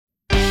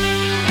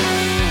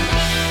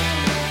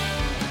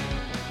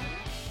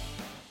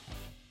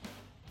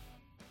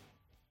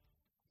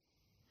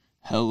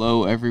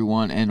Hello,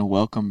 everyone, and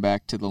welcome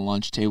back to the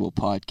Lunch Table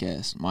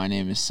Podcast. My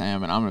name is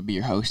Sam, and I'm going to be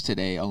your host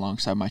today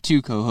alongside my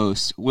two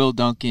co-hosts, Will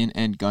Duncan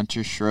and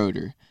Gunter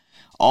Schroeder.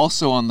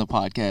 Also on the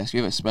podcast, we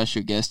have a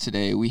special guest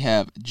today. We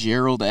have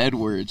Gerald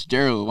Edwards.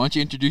 Gerald, why don't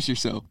you introduce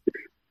yourself?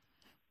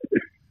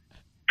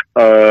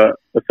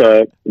 What's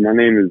up? My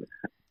name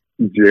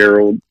is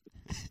Gerald,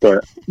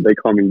 but they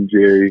call me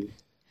Jerry,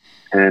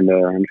 and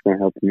I'm just going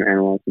to help them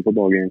analyze some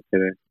football games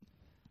today.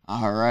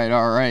 All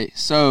right.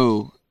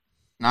 So,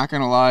 not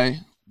going to lie,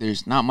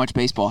 there's not much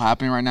baseball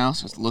happening right now,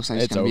 so it looks like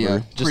it's going to be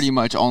a pretty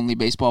much only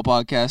baseball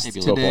podcast maybe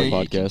today.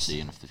 Football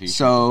podcast.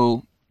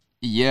 So,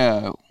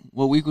 yeah,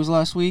 what week was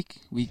last week?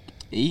 Week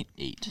 8?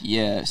 8.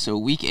 Yeah, so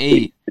week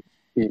 8,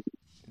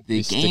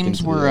 the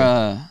games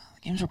were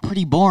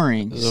pretty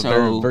boring. It was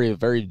so a very,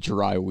 very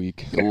dry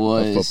week it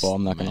was of football,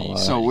 I'm not going to lie.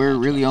 So we're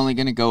really only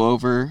going to go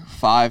over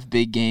 5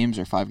 big games,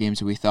 or 5 games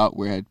that we thought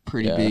had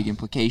pretty big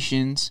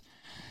implications.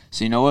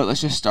 So you know what? Let's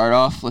just start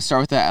off. Let's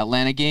start with that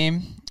Atlanta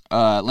game.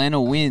 Atlanta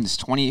wins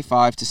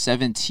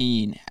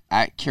 25-17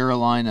 at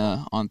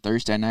Carolina on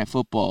Thursday Night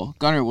Football.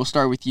 Gunner, we'll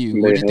start with you.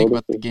 What did you think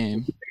about the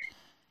game?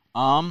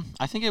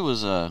 I think it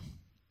was a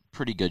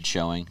pretty good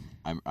showing.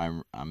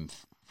 I'm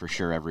for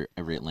sure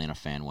every Atlanta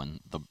fan,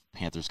 when the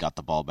Panthers got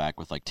the ball back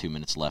with like 2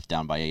 minutes left,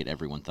 down by 8,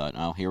 everyone thought,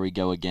 "Oh, here we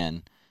go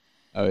again."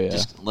 Oh yeah.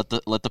 Just let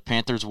the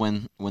Panthers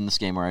win this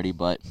game already,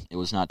 but it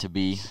was not to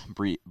be.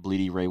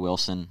 Bleedy Ray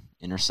Wilson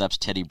intercepts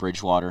Teddy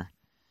Bridgewater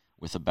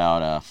with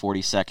about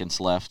 40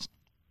 seconds left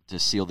to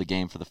seal the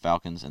game for the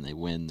Falcons, and they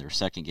win their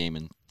second game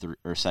in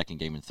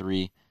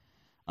 3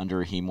 under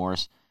Raheem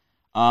Morris.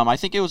 I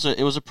think it was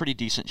a pretty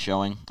decent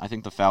showing. I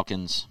think the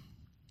Falcons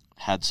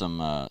had some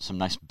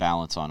nice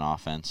balance on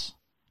offense,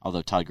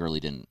 although Todd Gurley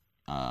didn't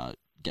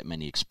get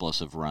many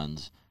explosive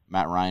runs.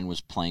 Matt Ryan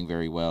was playing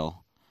very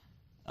well.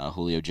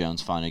 Julio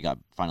Jones finally got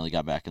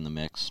back in the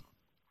mix.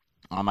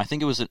 I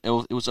think it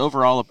was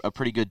overall a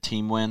pretty good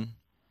team win.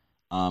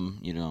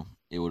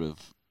 It would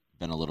have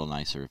been a little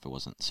nicer if it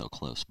wasn't so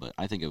close, but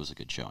I think it was a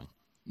good showing.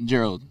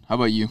 Gerald, how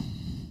about you?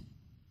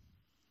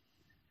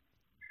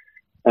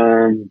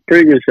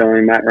 Pretty good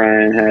showing. Matt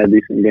Ryan had a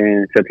decent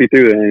game, except he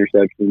threw the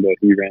interception, but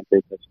he ran for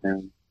a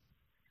touchdown.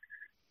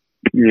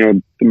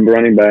 The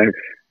running backs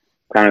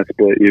kind of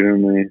split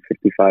evenly,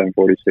 55 and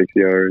 46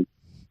 yards.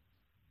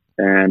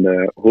 And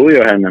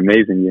Julio had an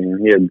amazing game.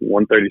 He had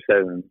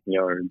 137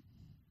 yards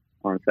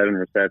on 7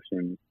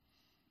 receptions.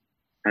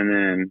 And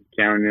then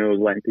Keanu Neal was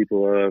lighting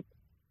people up.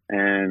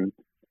 And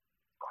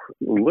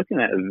looking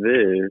at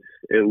this,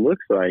 it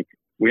looks like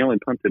we only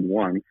punted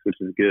once,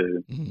 which is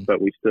good, but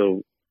we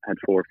still had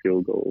 4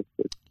 field goals.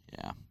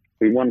 Yeah.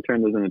 We want to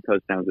turn those into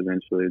touchdowns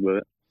eventually,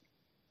 but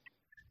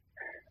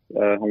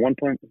on 1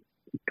 point,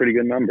 pretty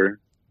good number.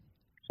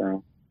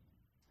 So,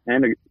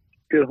 and a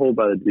good hold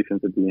by the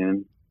defense at the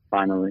end,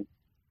 finally.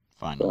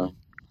 So,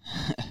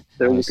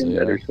 they're looking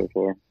better so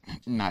far.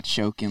 Not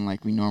choking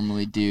like we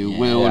normally do. Yeah.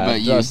 Will, what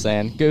about you? I was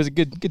saying, it was a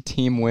good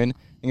team win.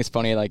 I think it's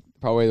funny, like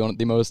probably one of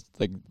the most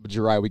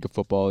dry week of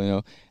football.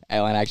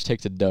 Atlanta actually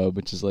takes a dub,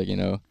 which is and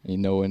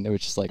it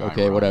was just like,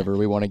 okay, whatever,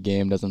 we won a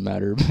game, doesn't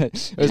matter. But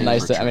it was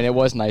nice to. Sure. I mean, it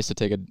was nice to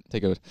take a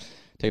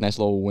nice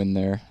little win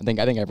there. I think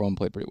everyone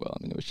played pretty well.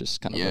 I mean, it was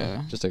just kind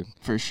of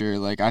for sure.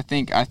 Like I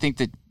think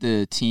that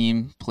the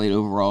team played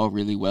overall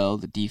really well.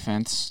 The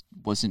defense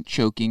wasn't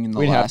choking in the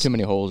we didn't last have too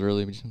many holes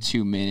really.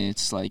 2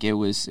 minutes. Like it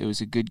was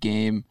a good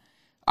game.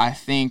 I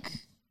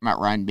think Matt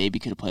Ryan maybe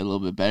could have played a little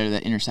bit better.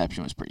 That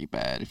interception was pretty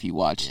bad. If you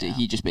watched it,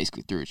 he just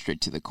basically threw it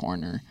straight to the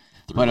corner.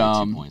 But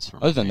 2 points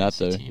from other than that,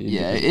 though, he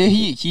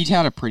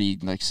had a pretty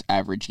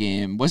average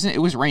game. It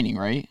was raining,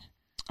 right?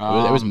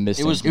 It was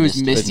misty. It was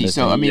misty.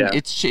 So I mean, yeah.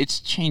 it's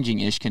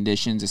changing-ish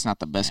conditions. It's not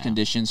the best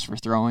conditions for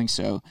throwing.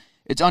 So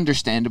it's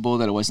understandable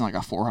that it wasn't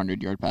like a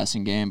 400-yard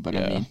passing game. But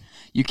I mean,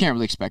 you can't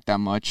really expect that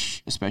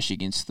much, especially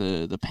against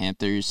the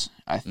Panthers.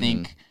 I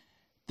think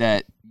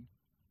that.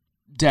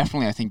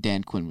 Definitely, I think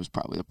Dan Quinn was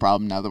probably the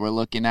problem now that we're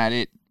looking at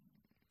it.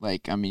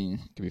 To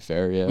be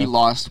fair, yeah. We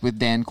lost with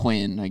Dan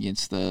Quinn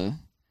against the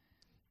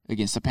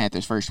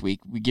Panthers first week.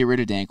 We get rid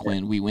of Dan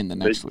Quinn, we win the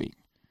next week.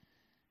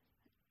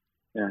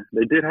 Yeah,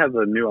 they did have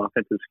a new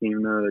offensive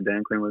scheme, though, that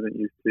Dan Quinn wasn't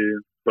used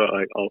to. But,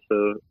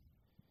 also,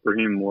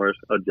 Raheem Morris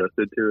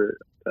adjusted to it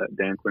that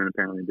Dan Quinn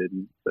apparently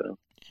didn't. So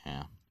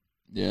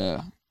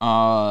Yeah.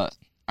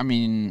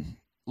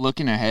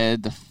 Looking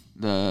ahead,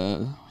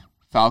 the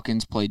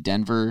Falcons play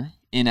Denver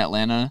in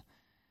Atlanta.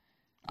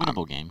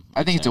 Winnable game.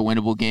 I think it's a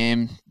winnable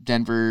game.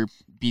 Denver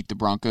beat the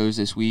Broncos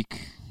this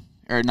week.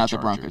 Or not the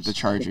Broncos, the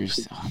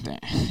Chargers. Oh, dang.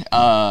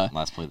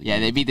 Last play of the game. Yeah,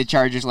 they beat the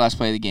Chargers last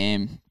play of the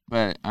game.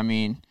 But,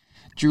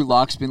 Drew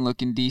Lock's been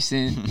looking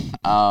decent.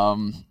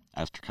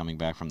 After coming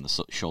back from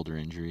the shoulder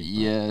injury.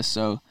 Yeah,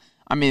 so,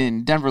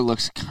 Denver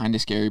looks kind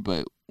of scary,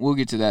 but we'll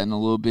get to that in a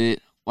little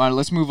bit. All right,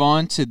 let's move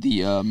on to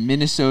the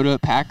Minnesota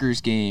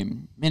Packers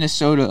game.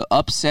 Minnesota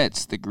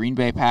upsets the Green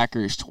Bay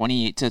Packers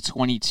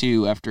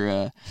 28-22 after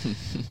a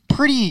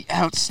pretty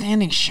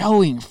outstanding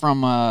showing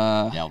from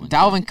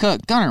Dalvin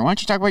Cook. Gunner, why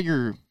don't you talk about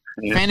your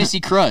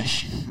fantasy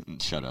crush?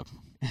 Shut up.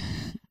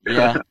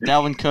 Yeah,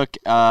 Dalvin Cook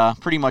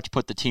pretty much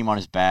put the team on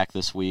his back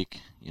this week.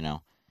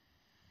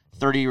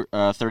 30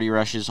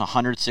 rushes,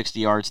 160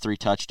 yards, 3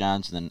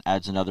 touchdowns, and then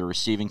adds another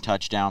receiving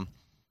touchdown.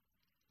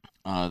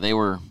 They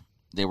were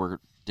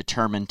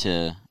determined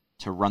to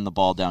run the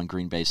ball down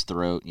Green Bay's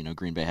throat.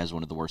 Green Bay has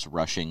one of the worst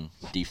rushing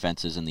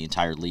defenses in the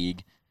entire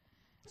league,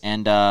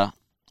 and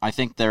I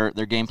think their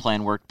game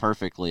plan worked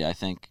perfectly. I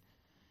think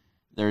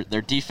their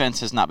defense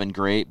has not been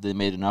great. They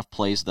made enough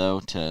plays though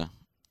to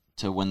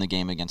win the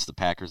game against the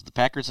Packers. The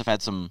Packers have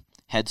had some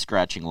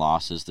head-scratching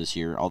losses this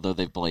year, although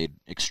they've played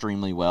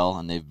extremely well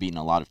and they've beaten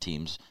a lot of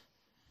teams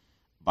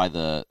by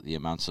the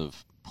amounts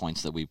of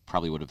points that we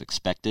probably would have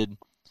expected.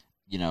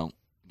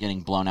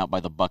 Getting blown out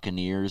by the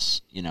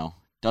Buccaneers,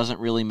 doesn't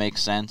really make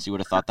sense. You would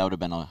have thought that would have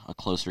been a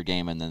closer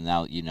game, and then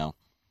now,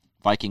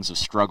 Vikings have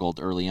struggled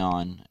early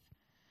on.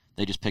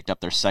 They just picked up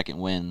their second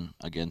win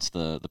against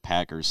the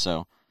Packers,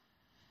 so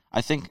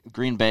I think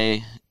Green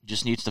Bay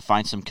just needs to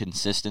find some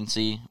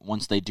consistency.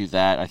 Once they do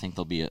that, I think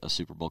they'll be a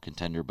Super Bowl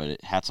contender,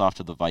 but hats off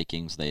to the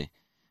Vikings. They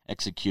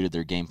executed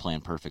their game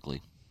plan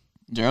perfectly.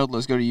 Gerald,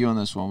 let's go to you on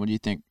this one. What do you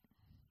think?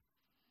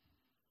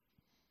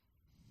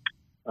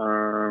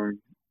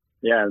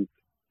 Yeah, it's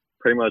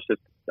pretty much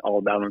just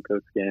all Dalvin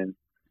Cook's game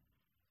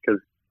because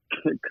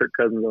Kirk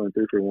Cousins only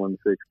threw for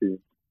 160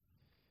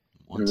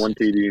 and 1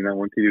 TD, and that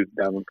 1 TD was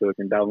Dalvin Cook,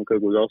 and Dalvin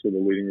Cook was also the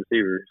leading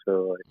receiver.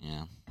 So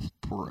yeah,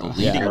 the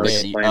leading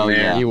receiver. Oh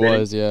yeah, he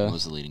was. Yeah, he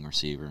was the leading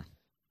receiver.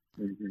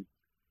 Mm-hmm.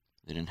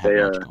 They didn't have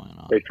much going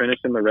on. They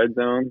finished in the red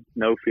zone,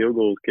 no field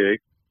goals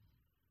kicked.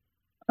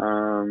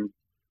 I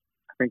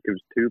think it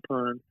was 2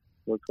 punts.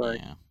 Looks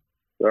like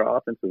their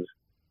offense was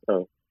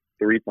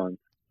 3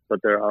 punts.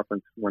 But their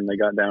offense, when they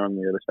got down on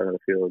the other side of the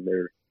field,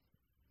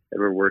 they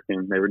were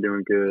working. They were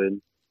doing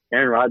good.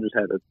 Aaron Rodgers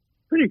had a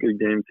pretty good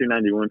game,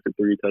 291 for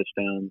 3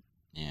 touchdowns.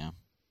 Yeah.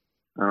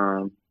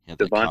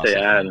 Devontae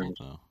Adams,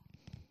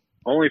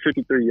 only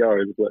 53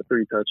 yards, but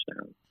 3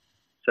 touchdowns,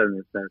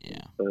 7 interceptions.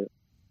 Yeah. But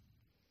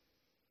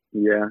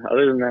yeah,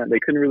 other than that, they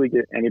couldn't really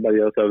get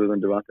anybody else other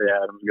than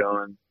Devontae Adams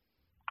going.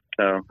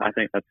 So I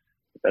think that's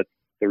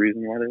the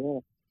reason why they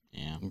won.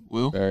 Yeah.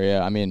 Will?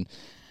 I mean,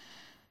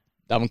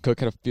 Dalvin Cook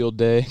had a field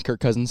day. Kirk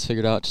Cousins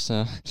figured out just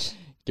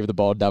give the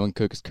ball to Dalvin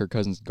Cook because Kirk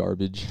Cousins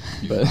garbage.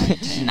 But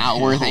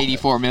not worth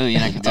 $84 million,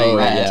 I can tell you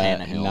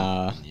that.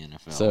 Nah.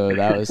 So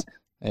that was,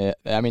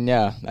 that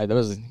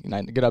was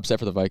a good upset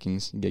for the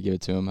Vikings. Give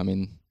it to them. I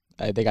mean,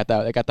 they got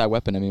that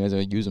weapon. I mean,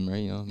 they use them,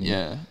 right?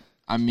 Yeah.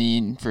 I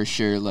mean, for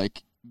sure.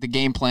 Like the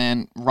game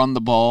plan: run the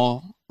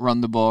ball,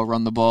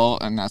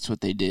 and that's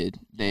what they did.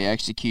 They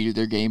executed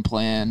their game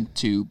plan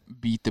to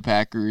beat the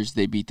Packers.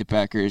 They beat the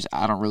Packers.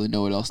 I don't really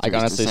know what else to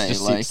honestly say.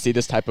 Just see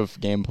this type of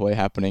gameplay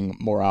happening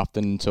more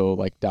often until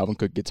Dalvin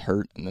Cook gets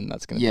hurt, and then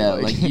that's gonna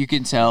be you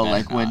can tell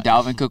when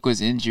Dalvin Cook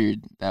was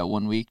injured that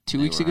 1 week,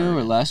 2 weeks ago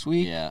or last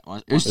week. Yeah,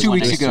 it was 2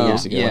 weeks ago.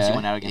 Once he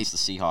went out against the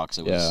Seahawks,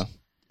 it was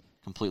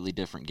completely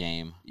different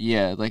game.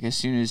 Yeah, as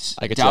soon as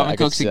Dalvin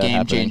Cook's a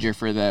game changer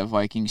for that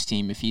Vikings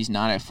team. If he's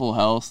not at full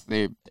health,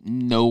 they're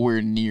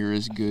nowhere near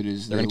as good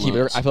as they're gonna keep.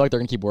 I feel like they're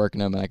gonna keep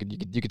working him,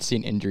 and you could see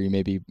an injury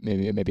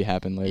maybe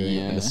happen later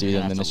in the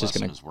season, and then it's just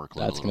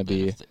gonna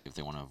be if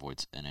they want to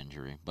avoid an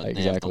injury. But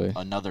they have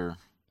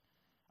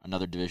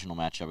another divisional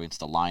matchup against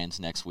the Lions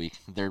next week.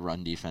 Their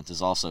run defense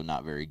is also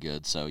not very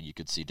good, so you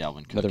could see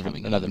Dalvin Cook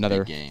coming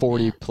another big game.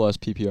 40 plus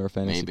PPR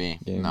fantasy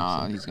game.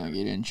 Nah, he's gonna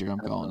get injured. I'm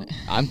calling it.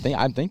 I'm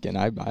thinking.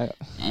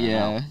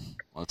 Yeah.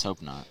 Let's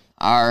hope not.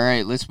 All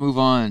right, let's move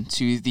on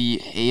to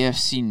the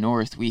AFC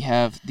North. We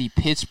have the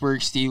Pittsburgh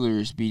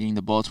Steelers beating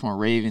the Baltimore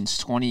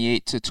Ravens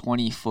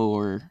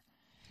 28-24.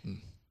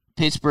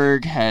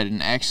 Pittsburgh had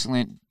an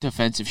excellent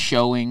defensive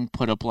showing,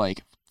 put up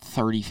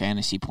 30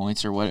 fantasy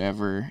points or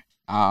whatever.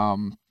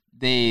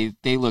 They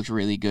looked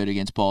really good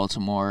against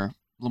Baltimore.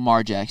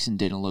 Lamar Jackson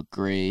didn't look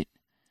great.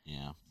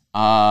 Yeah.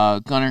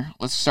 Gunter,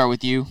 let's start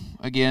with you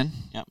again.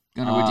 Yep.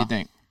 Gunter, what do you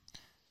think?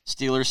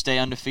 Steelers stay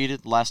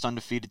undefeated, last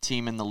undefeated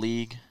team in the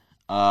league.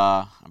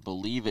 I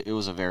believe it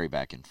was a very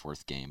back and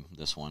forth game,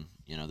 this one.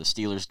 The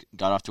Steelers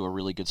got off to a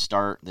really good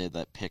start. They had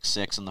that pick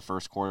 6 in the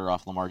first quarter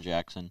off Lamar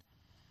Jackson.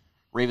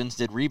 Ravens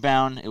did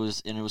rebound. It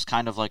was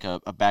kind of like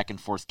a back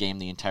and forth game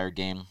the entire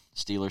game.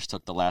 Steelers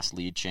took the last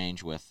lead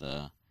change with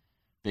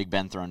Big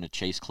Ben throwing to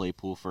Chase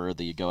Claypool for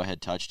the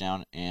go-ahead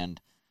touchdown, and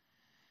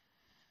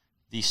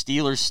the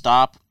Steelers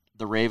stop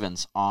the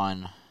Ravens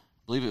on, I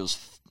believe it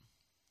was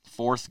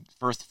fourth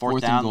down,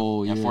 fourth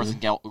and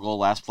goal,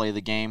 last play of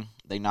the game.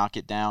 They knock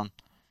it down,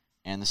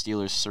 and the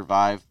Steelers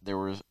survive.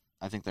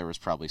 I think there was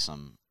probably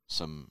some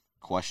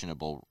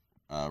questionable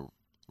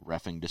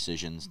reffing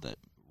decisions that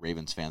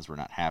Ravens fans were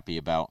not happy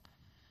about,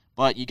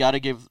 but you got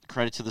to give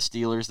credit to the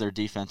Steelers. Their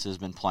defense has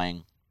been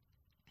playing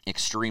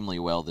extremely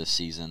well this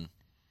season.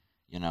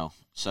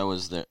 So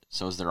is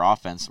their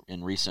offense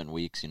in recent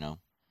weeks.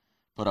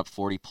 Put up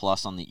 40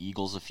 plus on the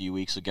Eagles a few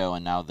weeks ago,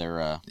 and now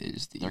they're it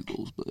is the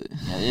Eagles, but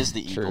it is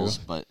the Eagles,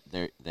 but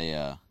they're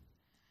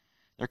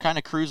kind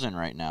of cruising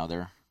right now.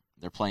 They're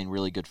playing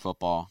really good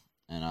football,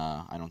 and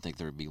I don't think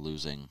they'll be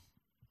losing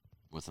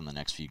within the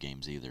next few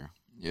games either.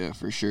 Yeah,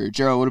 for sure.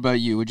 Gerald, what about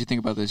you? What'd you think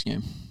about this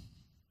game?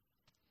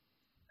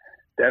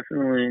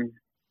 Definitely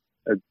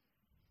a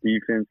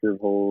defensive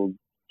hold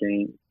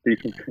game,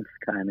 defensive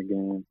kind of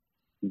game.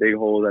 Big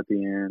hold at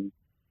the end.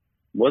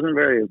 Wasn't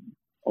very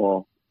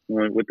well.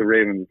 With the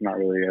Ravens, it's not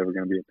really ever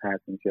going to be a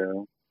passing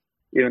show.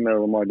 Even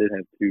though Lamar did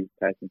have 2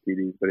 passing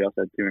TDs, but he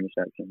also had 2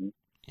 interceptions.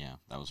 Yeah,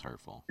 that was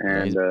hurtful.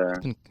 And he's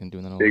been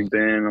doing that a Big lot.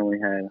 Ben only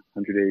had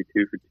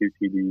 182 for 2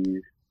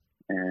 TDs,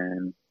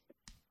 and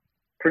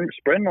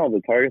spreading all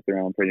the targets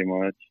around pretty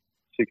much.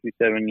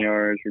 67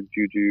 yards for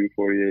Juju,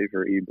 48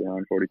 for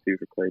Ebron, 42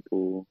 for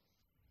Claypool.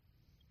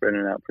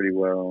 Spreading it out pretty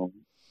well.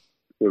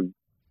 So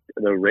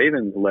the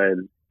Ravens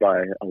led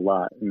by a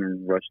lot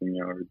in rushing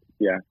yards.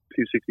 Yeah,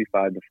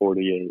 265 to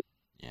 48.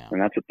 Yeah.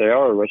 And that's what they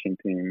are, a rushing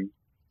team.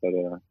 But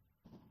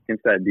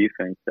against that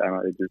defense,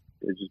 it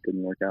just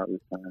didn't work out this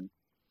time.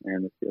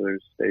 And the Steelers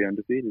stay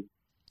undefeated.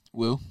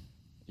 Will?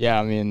 Yeah,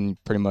 I mean,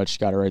 pretty much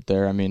got it right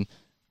there. I mean,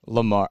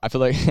 Lamar, I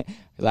feel like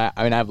I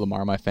have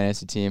Lamar on my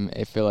fantasy team.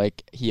 I feel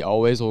like he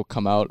always will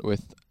come out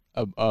with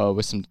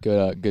some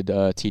good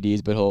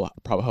TDs, but he'll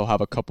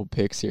have a couple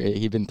picks here.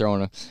 He's been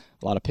throwing a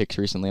lot of picks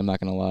recently. I'm not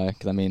gonna lie,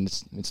 because I mean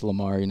it's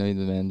Lamar. You know, he's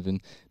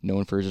been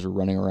known for just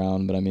running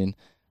around. But I mean,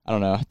 I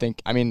don't know.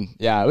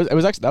 That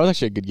was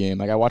actually a good game.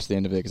 Like I watched the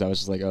end of it because I was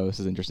just like, oh,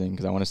 this is interesting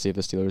because I want to see if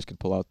the Steelers could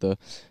pull out the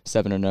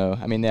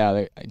 7-0. I mean,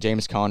 yeah,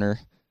 James Conner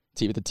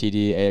with the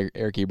TD,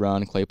 Eric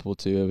Ebron, Claypool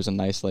too. It was a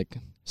nice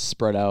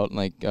spread out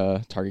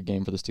target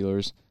game for the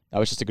Steelers. That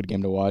was just a good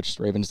game to watch.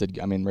 Ravens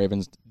didn't play a bad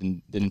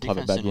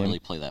game. Didn't really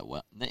play that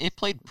well. They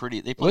played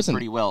pretty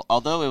well.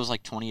 Although it was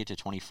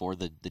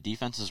 28-24, the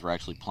defenses were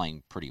actually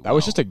playing pretty well. That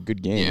was just a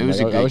good game. Yeah,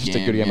 that was just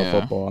a good game of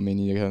football. I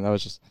mean, that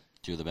was just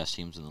 2 of the best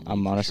teams in the league.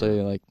 I'm honestly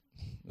it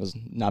was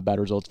not bad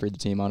results for the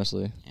team.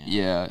 Honestly.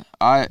 Yeah,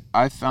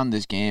 I found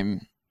this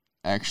game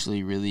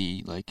actually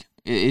really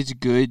it's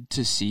good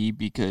to see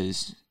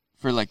because.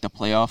 For the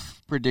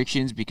playoff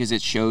predictions, because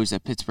it shows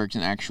that Pittsburgh's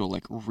an actual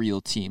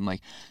real team.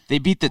 They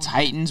beat the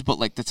Titans, but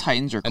the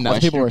Titans are questionable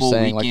people were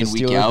saying, week in,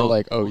 week out.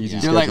 Easy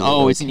schedule.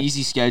 They're it's an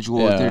easy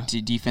schedule. They're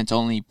defense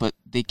only, but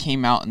they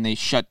came out and they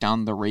shut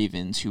down the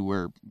Ravens, who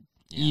were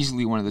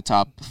easily one of the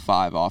top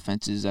 5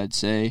 offenses, I'd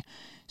say.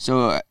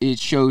 So it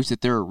shows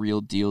that they're a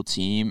real deal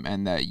team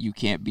and that you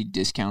can't be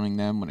discounting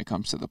them when it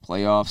comes to the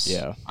playoffs.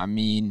 Yeah, I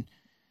mean.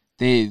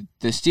 The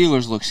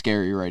Steelers look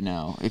scary right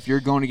now. If you're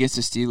going against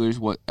the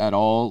Steelers at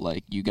all,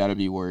 you got to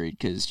be worried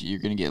because you're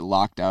going to get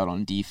locked out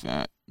on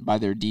defense by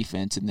their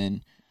defense, and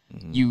then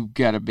you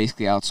got to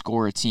basically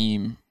outscore a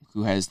team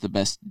who has the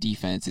best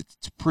defense.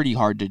 It's pretty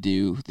hard to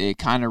do. It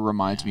kind of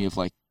reminds me of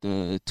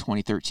the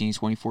 2013,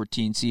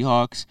 2014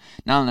 Seahawks.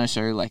 Not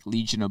necessarily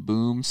Legion of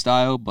Boom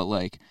style, but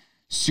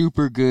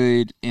super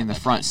good in the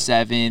front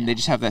 7. They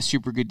just have that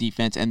super good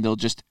defense, and they'll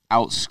just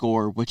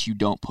outscore what you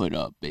don't put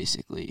up,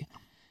 basically.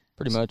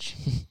 Pretty much.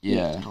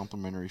 Yeah.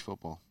 Complimentary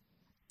football.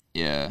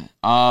 Yeah.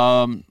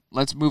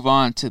 Let's move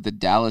on to the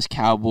Dallas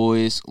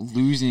Cowboys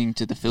losing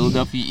to the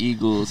Philadelphia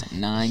Eagles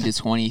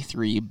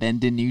 9-23. Ben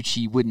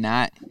DiNucci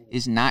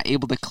is not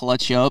able to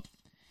clutch up,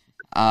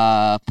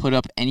 put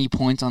up any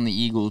points on the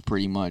Eagles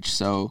pretty much.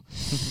 So,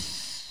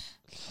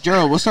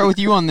 Gerald, we'll start with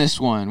you on this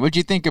one. What'd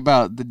you think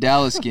about the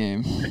Dallas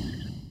game?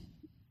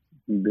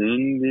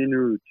 Ben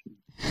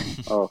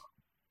DiNucci. Oh.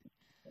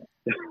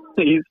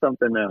 He's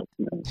something else,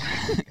 man.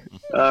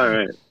 All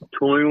right.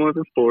 21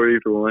 for 40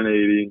 for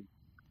 180.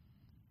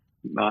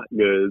 Not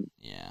good.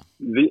 Yeah.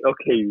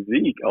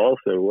 Zeke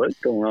also. What's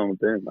going on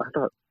with him? I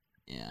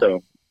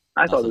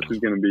thought this was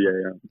going to be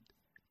a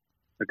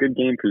good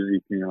game for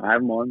Zeke. I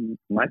have him on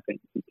my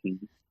fantasy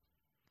team.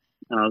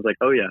 And I was like,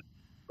 oh, yeah,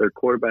 their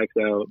quarterback's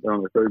out. They're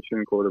on their 3rd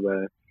string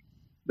quarterback.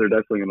 They're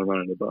definitely going to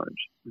run it a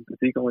bunch.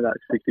 Zeke only got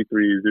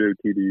 63, 0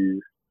 TDs.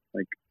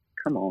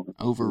 Come on.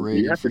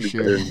 Overrated for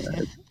sure.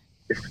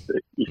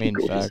 Main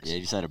facts. Yeah,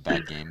 he just had a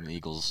bad game. The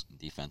Eagles'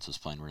 defense was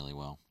playing really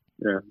well.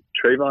 Yeah.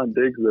 Trayvon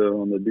Diggs,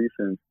 though, on the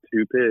defense,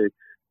 2 picks.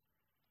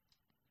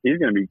 He's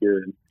going to be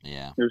good.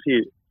 Yeah. Is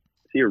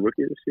he a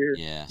rookie this year?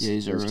 Yeah,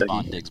 he's a rookie.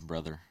 Trayvon Diggs'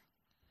 brother.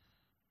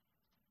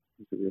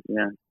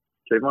 Yeah.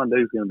 Trayvon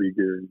Diggs is going to be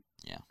good.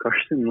 Yeah.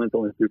 Carson Wentz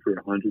only threw for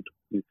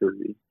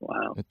 123.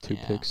 Wow. With 2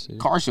 picks. Too.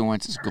 Carson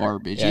Wentz is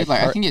garbage. He had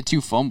I think he had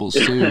 2 fumbles,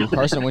 too.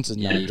 Carson Wentz is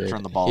not he good.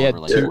 turned the ball he had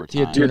over 2, 4 times. He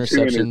had 2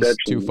 interceptions,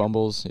 2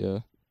 fumbles. Yeah.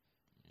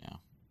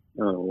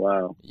 Oh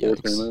wow! He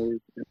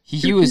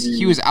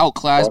was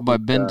outclassed by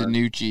Ben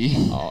DiNucci.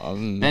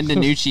 Ben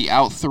DiNucci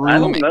outthrew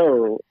him. I don't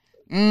know.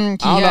 He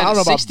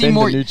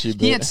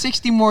had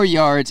 60 more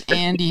yards,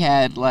 and he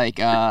had 4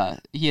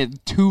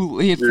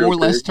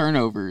 less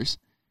turnovers.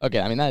 Okay,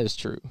 I mean that is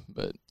true,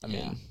 but I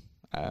mean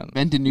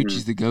Ben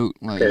DiNucci's the GOAT.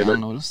 I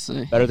don't know what to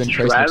say. Better than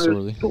Trace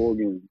McSorley.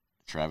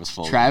 Travis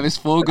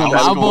Fulgham,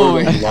 my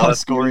boy.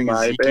 Scoring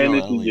my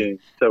fantasy game.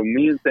 So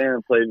me and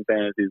Sam played in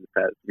fantasy this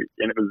past week,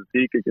 and it was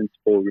Zeke against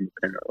Fulgham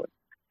apparently.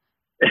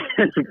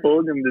 And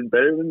Fulgham did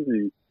better than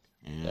Zeke.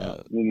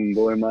 Yeah.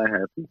 Boy, am I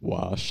happy.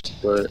 Washed.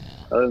 But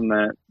other than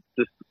that,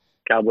 just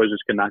Cowboys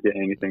just could not get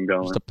anything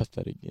going. Just a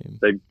pathetic game.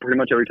 They pretty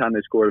much every time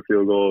they scored a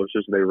field goal, it's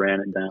just they ran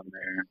it down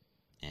there.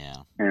 Yeah.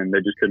 And they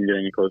just couldn't get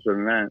any closer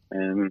than that.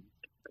 And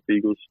the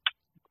Eagles,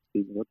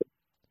 the Eagles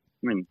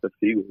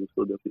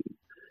still defeated.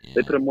 Yeah.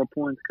 They put up more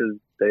points because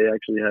they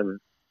actually have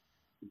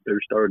their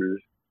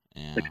starters,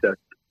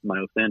 except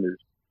Miles Sanders.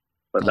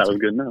 But that was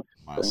good enough.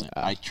 So.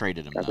 I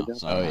traded him though,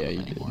 so I don't have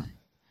him anymore.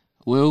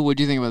 Will, what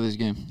do you think about this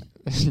game?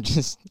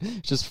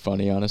 just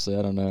funny, honestly.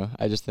 I don't know.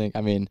 I just think,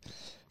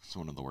 it's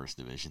one of the worst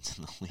divisions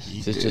in the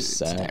league. It's just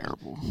sad. It's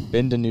terrible.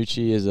 Ben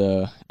DiNucci is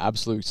a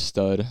absolute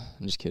stud.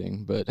 I'm just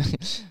kidding, but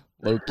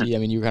low-key,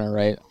 you're kind of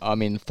right.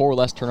 4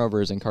 less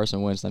turnovers than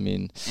Carson Wentz.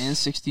 And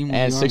 60 more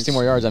yards. 60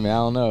 more yards. I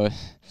don't know.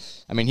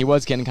 He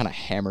was getting kind of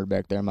hammered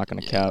back there. I'm not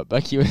going to count.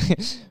 But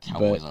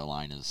Cowboys'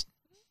 line is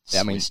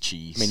Swiss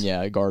cheese.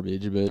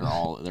 Garbage.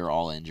 But they're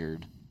all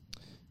injured.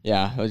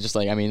 Yeah, it was just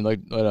like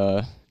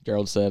what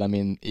Gerald said.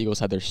 Eagles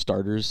had their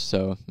starters,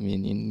 so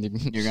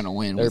you're gonna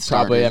win. They're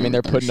probably.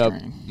 They're putting up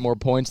more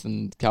points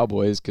than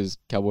Cowboys because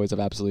Cowboys have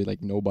absolutely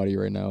nobody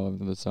right now.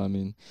 So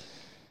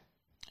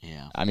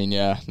yeah.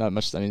 Not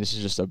much. This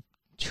is just a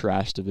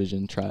trash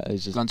division.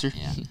 It's just Gunter.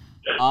 Yeah.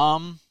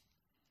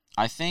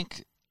 I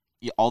think,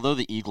 although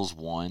the Eagles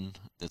won,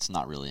 that's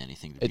not really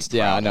anything to be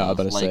proud I know. of.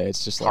 I was about to say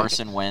it's just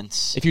Carson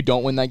Wentz. If you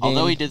don't win that game,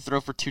 although he did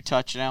throw for 2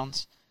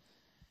 touchdowns,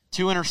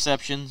 2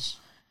 interceptions.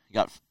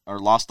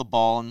 Lost the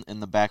ball in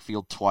the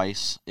backfield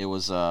twice. It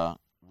was a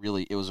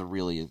really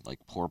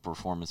poor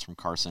performance from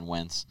Carson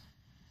Wentz.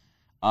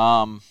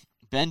 Ben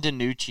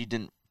DiNucci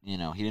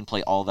didn't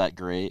play all that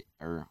great.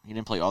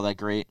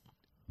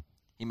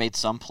 He made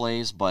some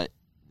plays, but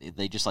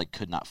they just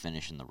could not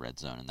finish in the red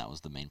zone, and that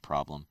was the main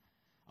problem.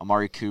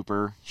 Amari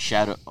Cooper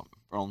I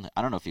don't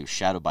know if he was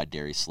shadowed by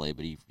Darius Slay,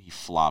 but he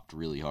flopped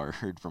really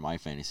hard for my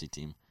fantasy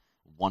team.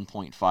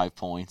 1.5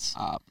 points.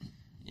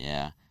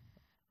 Yeah.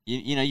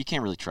 You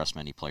can't really trust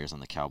many players on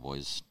the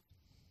Cowboys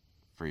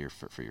for your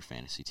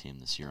fantasy team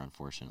this year,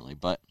 unfortunately.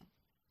 But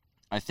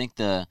I think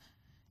the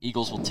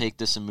Eagles will take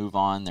this and move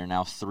on. They're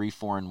now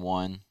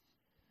 3-4-1,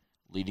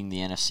 leading the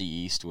NFC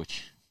East,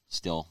 which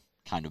still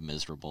kind of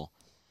miserable.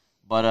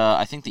 But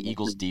I think the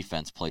Eagles'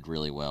 defense played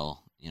really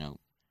well.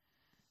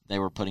 They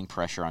were putting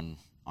pressure on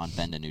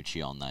Ben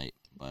DiNucci all night.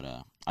 But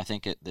I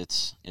think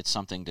it's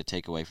something to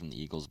take away from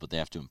the Eagles, but they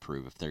have to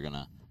improve if they're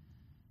gonna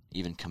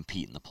even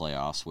compete in the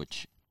playoffs,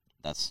 which.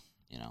 That's,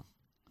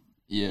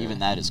 even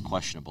that is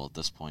questionable at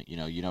this point.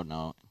 You don't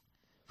know.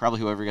 Probably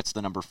whoever gets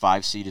the number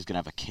 5 seed is going to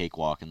have a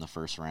cakewalk in the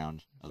first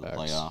round of the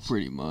playoffs.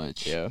 Pretty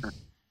much. Yeah.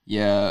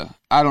 Yeah.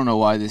 I don't know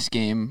why this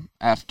game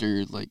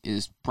after,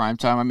 is prime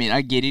time.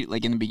 I get it,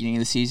 in the beginning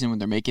of the season when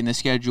they're making the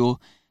schedule.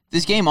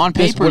 This game on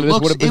paper it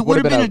would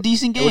have been a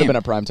decent game. It would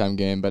have been a primetime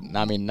game, but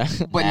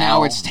But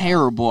now it's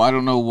terrible. I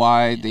don't know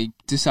why they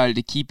decided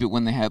to keep it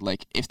when they had,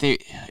 if they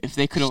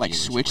could have,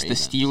 switched the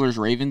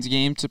Steelers-Ravens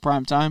game to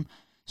primetime.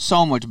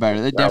 So much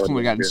better. They definitely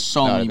would have gotten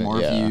so many more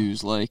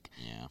views. I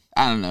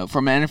don't know.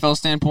 From an NFL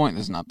standpoint,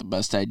 that's not the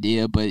best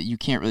idea, but you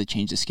can't really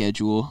change the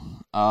schedule.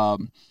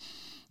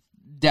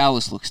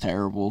 Dallas looks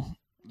terrible.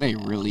 They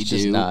really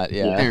do.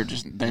 They're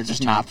just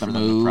not the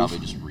move. Probably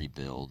just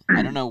rebuild.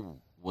 I don't know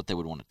what they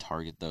would want to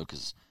target though,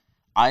 because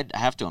I'd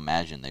have to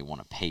imagine they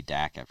want to pay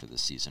Dak after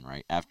this season,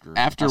 right?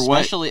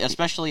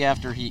 Especially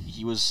after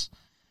he was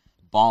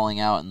balling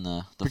out in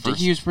the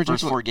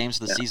first 4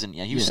 games of the season.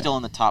 Yeah, he was still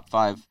in the top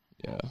 5.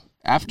 Yeah.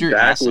 After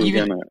Dak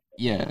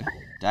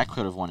Dak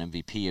could have won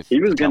MVP if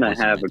he was going to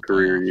have a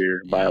career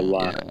year by a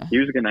lot. Yeah. He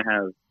was going to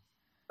have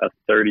a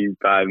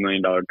 $35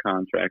 million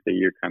contract a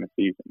year kind of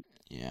season.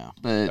 Yeah,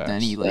 but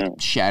then he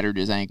shattered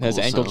his ankle. His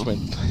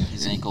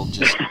ankle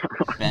just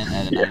bent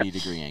at a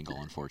 90-degree angle.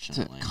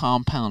 Unfortunately, it's a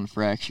compound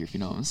fracture. If you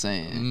know what I'm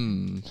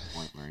saying.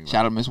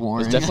 Shout out Miss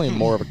Warren. It's definitely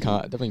more of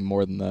definitely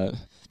more than that.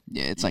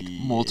 Yeah, it's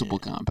multiple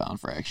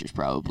compound fractures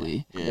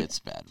probably. Yeah, it's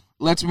bad.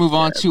 Let's move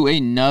on to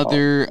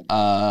another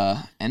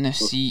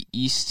NFC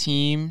East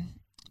team.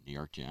 New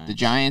York Giants. The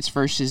Giants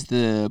versus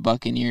the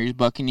Buccaneers.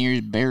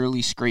 Buccaneers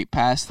barely scraped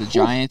past the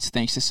Giants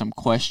thanks to some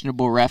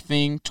questionable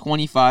reffing,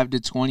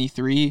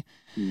 25-23.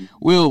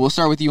 We'll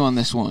start with you on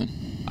this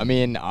one.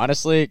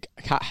 Honestly,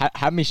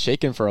 had me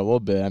shaking for a little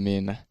bit. I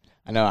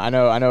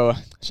know.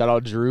 Shout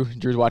out Drew.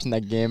 Drew's watching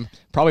that game.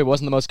 Probably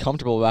wasn't the most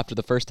comfortable after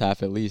the first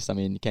half, at least.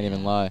 You can't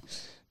even lie.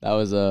 That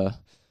was I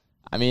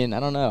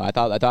don't know. I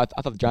thought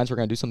the Giants were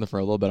gonna do something for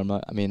a little bit.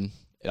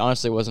 It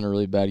honestly wasn't a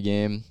really bad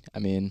game. I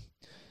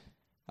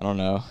don't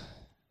know.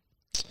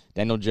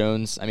 Daniel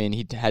Jones.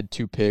 He had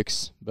 2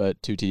 picks,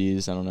 but 2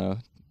 TDs. I don't know.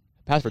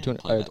 Passed for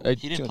 200.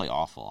 He didn't play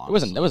awful.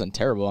 Honestly. It wasn't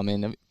terrible.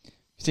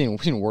 We've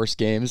seen worse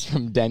games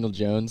from Daniel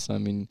Jones.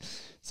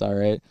 It's all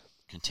right.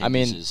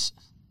 Continues his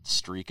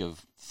streak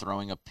of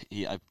throwing I'm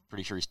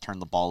pretty sure he's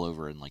turned the ball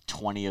over in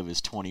 20 of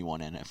his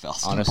 21 NFL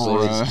starts.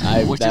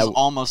 Honestly, which is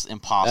almost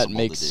impossible to do. That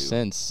makes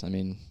sense.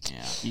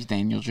 He's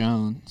Daniel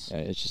Jones. Yeah,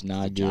 it's just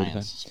not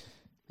good.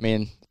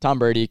 Tom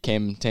Brady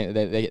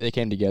they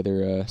came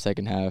together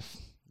second half,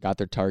 got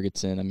their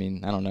targets in.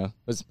 I don't know. It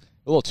was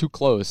a little too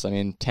close.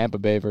 Tampa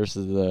Bay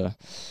versus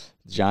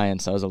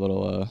Giants, I was a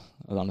little,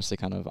 I was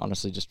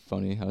honestly just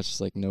funny. I was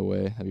just like, no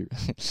way.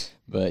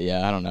 But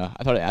yeah, I don't know.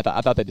 I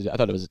thought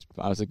it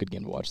was a good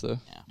game to watch though.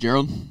 Yeah.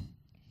 Gerald?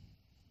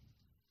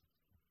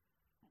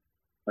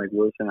 Like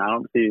Wilson, I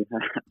don't see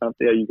how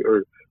you,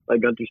 or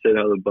like Gunter said,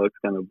 how the Bucks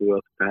kind of blew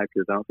up the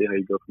Packers. I don't see how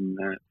you go from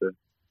that to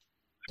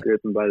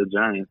scraping by the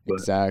Giants, but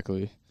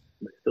Exactly.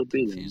 they still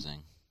beat them.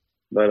 Confusing.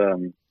 But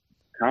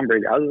Tom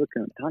Brady, I was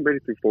looking. Tom Brady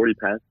threw 40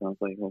 passes. And I was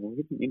like, well,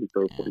 he didn't need to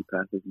throw 40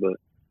 passes, but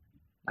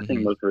I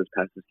think most of his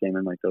passes came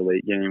in like the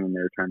late game when they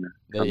were trying to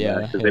come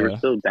back because they were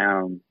still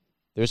down.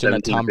 There's been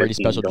that Tom Brady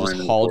special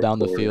just hauled down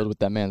the field with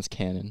that man's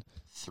cannon.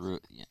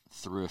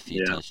 Threw a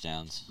few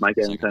touchdowns. Mike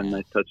Evans had a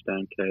nice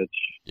touchdown catch.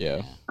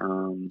 Yeah.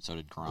 So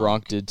did Gronk.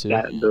 Gronk did too.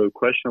 The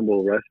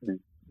questionable refing,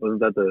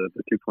 wasn't that the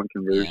 2-point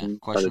conversion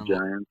by the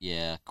Giants?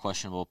 Yeah,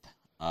 questionable.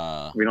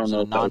 We don't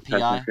know if that was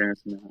pass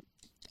interference or not.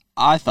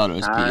 I thought it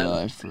was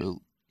PI for.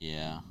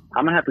 Yeah.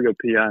 I'm gonna have to go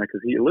PI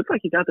because it looked like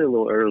he got there a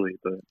little early,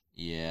 but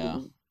yeah.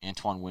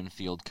 Antoine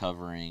Winfield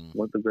covering.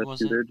 Let the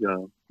rest do their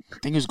job. I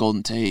think it was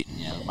Golden Tate.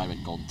 Yeah, it might have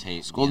been Golden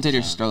Tate. Golden Tate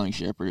or Sterling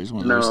Shepard is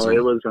one of those two.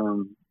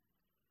 No,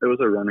 it was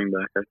a running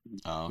back, I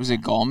think. Oh, okay. Was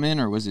it Gallman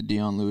or was it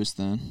Deion Lewis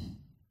then?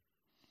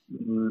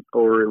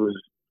 Or it was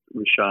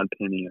Rashad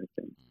Penny, I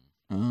think.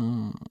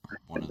 Oh,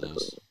 one of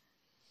those.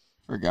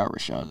 Forgot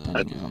Rashad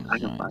Penny was on the I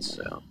can Giants.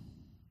 find that out.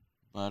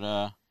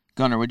 But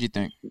Gunner, what'd you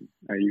think?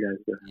 Are you guys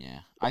good? Yeah,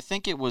 I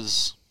think it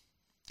was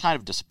kind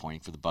of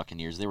disappointing for the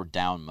Buccaneers. They were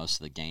down most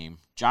of the game.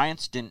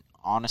 Giants didn't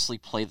honestly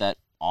play that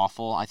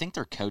awful. I think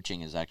their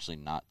coaching is actually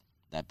not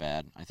that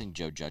bad. I think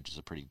Joe Judge is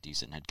a pretty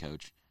decent head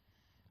coach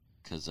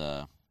because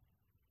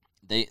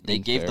they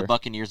gave the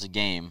Buccaneers a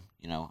game.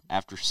 You know,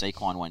 after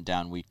Saquon went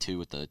down week 2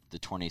 with the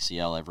torn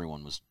ACL,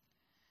 everyone was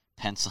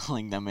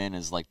penciling them in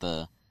as like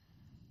the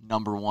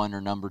number 1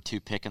 or number 2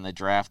 pick in the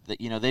draft. That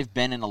they've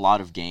been in a lot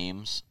of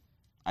games.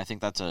 I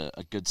think that's a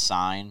good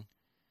sign.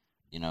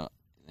 You know,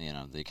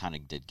 they kind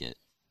of did get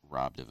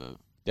robbed of a.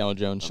 Daniel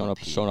Jones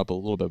showing up a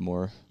little bit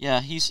more.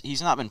 Yeah,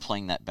 he's not been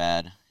playing that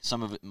bad.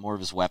 More of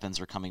his weapons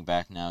are coming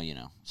back now.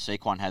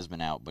 Saquon has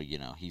been out, but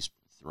he's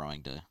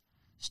throwing to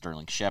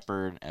Sterling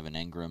Shepard, Evan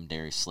Engram,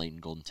 Darius Slayton,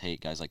 Golden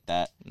Tate, guys like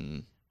that.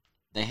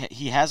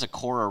 He has a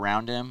core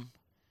around him.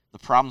 The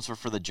problems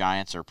for the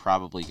Giants are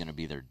probably going to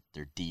be their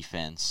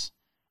defense,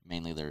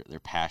 mainly their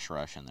pass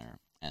rush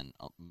and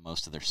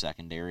most of their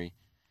secondary,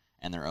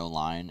 and their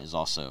O-line is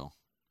also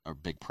a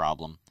big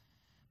problem.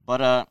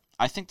 But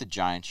I think the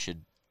Giants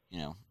should,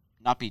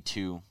 not be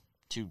too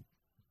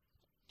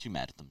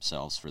mad at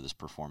themselves for this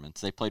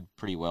performance. They played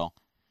pretty well.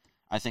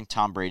 I think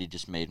Tom Brady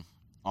just made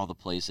all the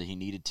plays that he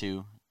needed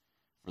to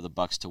for the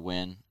Bucs to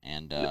win,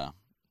 and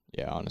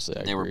yeah, honestly,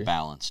 I they agree. were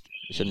balanced.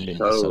 You shouldn't be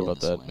upset about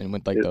that. I mean,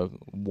 with like the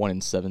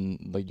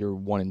 1-7, like you're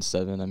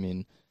 1-7. I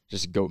mean,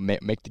 just go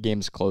make the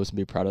games close and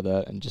be proud of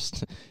that, and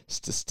just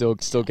still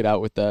get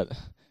out with that.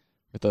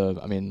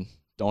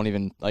 Don't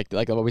even like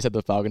what we said.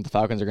 The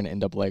Falcons are going to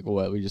end up like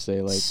what we just say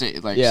like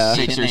 6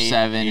 or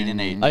 7, 8 and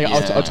 8. Like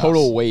a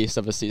total waste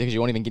of a season because you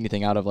won't even get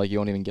anything out of you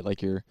won't even get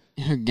like your.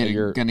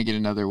 You're gonna get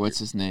another what's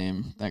his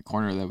name, that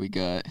corner that we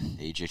got.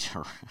 AJ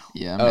Terrell.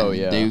 Yeah.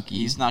 Dookie.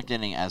 He's not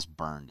getting as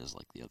burned as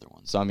like the other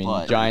ones. So I mean,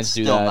 but Giants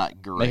do still that.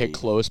 Not great. Make it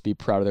close. Be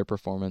proud of their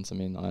performance. I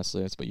mean,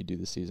 honestly, that's what you do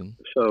this season.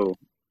 So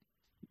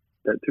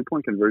that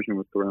 2-point conversion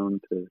was thrown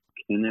to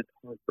Kenneth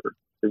Harper.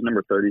 His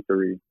number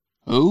 33.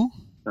 Who?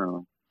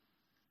 So.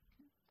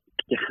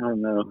 Yeah, I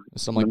don't know.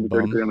 Some like bum.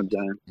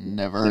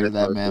 Never heard of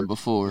that man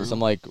before.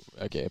 Some like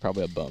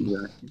probably a bum.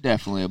 Yeah.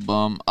 Definitely a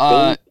bum.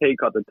 Tate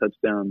caught the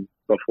touchdown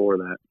before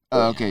that.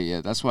 Okay,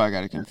 yeah, that's why I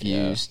got it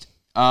confused.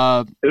 It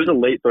was a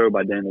late throw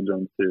by Daniel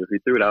Jones too. If he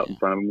threw it out in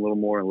front of him a little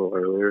more, a little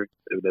earlier,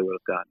 they would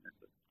have gotten it.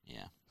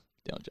 Yeah.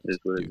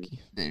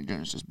 Daniel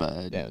Jones is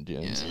bad. Daniel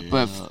Jones.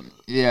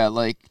 Yeah.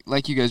 But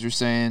like you guys were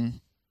saying,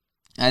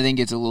 I think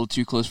it's a little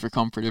too close for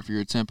comfort if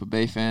you're a Tampa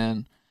Bay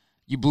fan.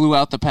 You blew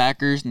out the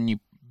Packers and you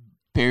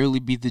barely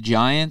beat the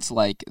Giants.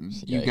 Like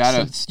you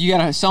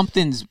gotta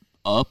something's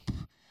up.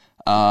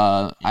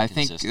 I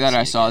think that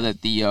I saw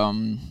that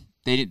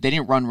they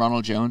didn't run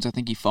Ronald Jones. I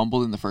think he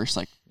fumbled in the first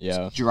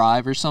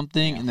drive or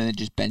something, and then they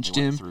just benched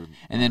him.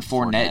 And then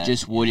Fournette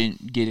just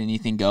wouldn't get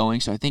anything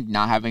going. So I think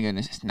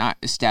not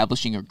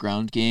establishing a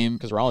ground game,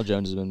 because Ronald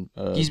Jones has been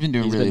he's been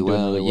doing really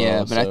well.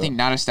 Yeah, but I think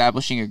not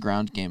establishing a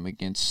ground game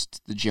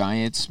against the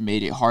Giants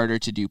made it harder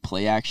to do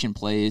play action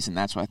plays, and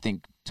that's what I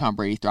think Tom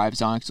Brady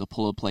thrives on, because he'll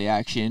pull a play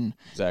action,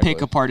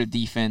 pick apart a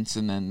defense,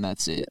 and then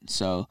that's it.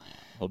 So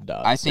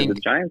I think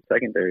the Giants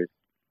secondary is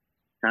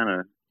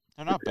they're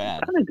not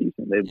bad. Kind of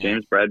decent. They have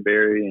James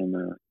Bradbury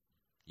and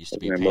used to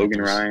be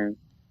Logan Ryan.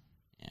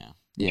 Yeah.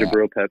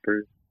 Jabril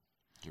Peppers.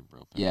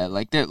 Yeah,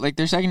 like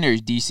their secondary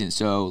is decent.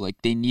 So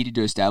like they needed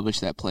to establish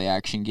that play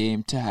action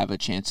game to have a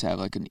chance to have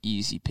like an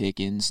easy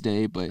pickings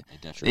day, but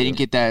they didn't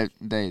get that.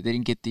 They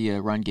didn't get the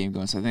run game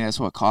going. So I think that's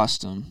what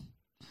cost them.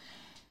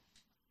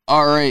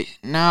 All right,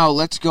 now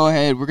let's go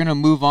ahead. We're going to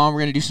move on.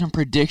 We're going to do some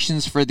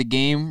predictions for the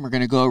game. We're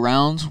going to go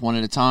around one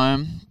at a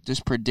time,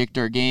 just predict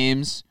our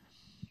games.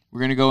 We're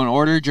going to go in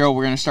order. Joe,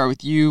 we're going to start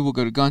with you. We'll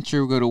go to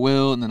Gunter. We'll go to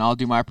Will, and then I'll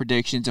do my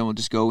predictions, and we'll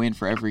just go in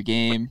for every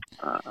game.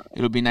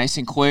 It'll be nice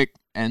and quick,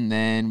 and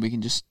then we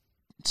can just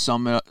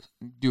sum it up,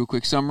 do a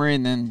quick summary,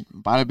 and then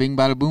bada bing,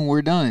 bada boom,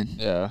 we're done.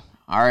 Yeah.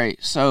 All right,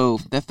 so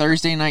the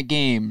Thursday night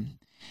game.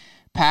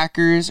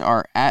 Packers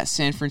are at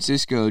San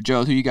Francisco.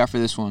 Joe, who you got for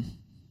this one?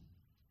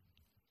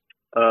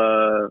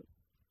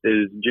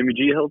 Is Jimmy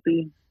G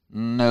healthy?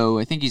 No,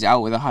 I think he's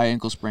out with a high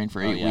ankle sprain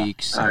for 8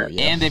 weeks. Yeah.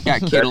 And they've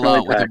got Kittle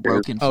out with a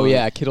broken foot. Oh,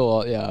 yeah,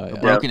 Kittle, A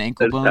broken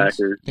ankle bones.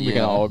 Packers. I think we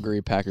can all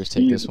agree Packers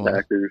take this one.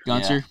 Packers.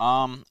 Gunter?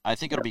 Yeah. I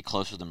think it'll be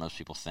closer than most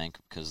people think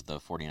because the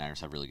 49ers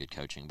have really good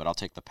coaching, but I'll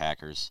take the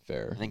Packers.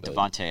 Fair. I think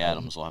Devontae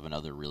Adams will have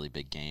another really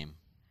big game.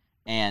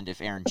 And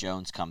if Aaron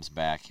Jones comes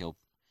back,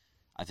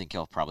 I think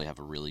he'll probably have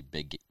a really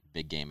big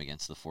game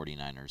against the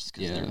 49ers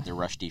because their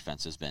rush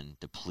defense has been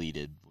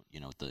depleted,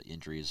 with the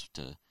injuries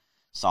to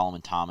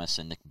Solomon Thomas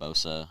and Nick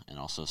Bosa and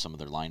also some of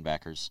their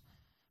linebackers.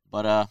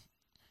 But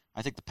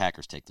I think the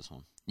Packers take this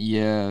one.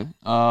 Yeah.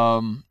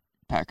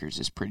 Packers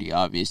is pretty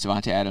obvious.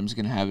 Devontae Adams is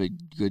going to have a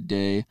good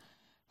day.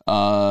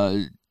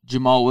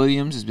 Jamal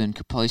Williams has been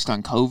placed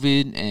on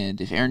COVID,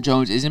 and if Aaron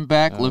Jones isn't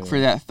back, look for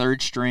that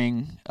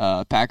third-string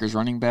Packers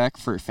running back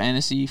for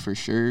fantasy for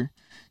sure.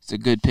 It's a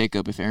good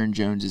pickup if Aaron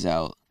Jones is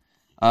out.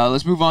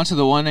 Let's move on to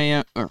the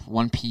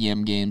 1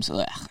 p.m. games.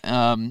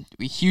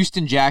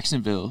 Houston,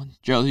 Jacksonville.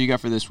 Joe, who you got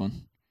for this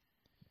one?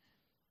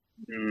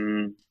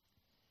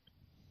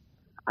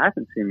 I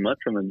haven't seen much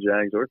from the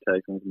Jags or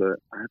Texans, but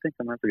I think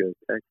I'm going to have to go with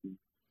Texans.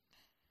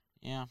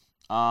 Yeah.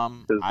 I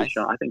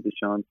think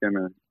Deshaun's going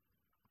to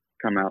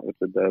come out with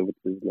the dub with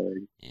his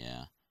leg.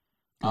 Yeah.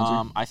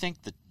 I think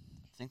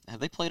have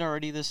they played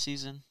already this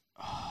season?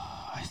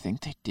 I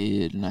think they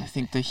did, and I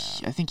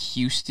think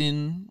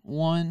Houston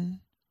won.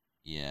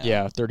 Yeah.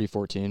 Yeah,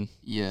 30-14.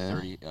 Yeah.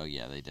 30. Oh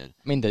yeah, they did.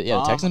 I mean, the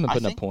Texans have been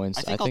putting up points.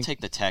 I think I'll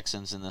take the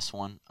Texans in this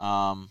one.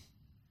 I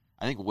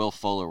think Will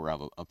Fuller will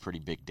have a pretty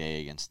big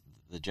day against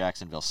the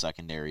Jacksonville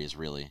secondary is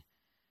really,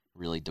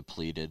 really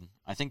depleted.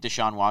 I think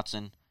Deshaun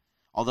Watson,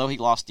 although he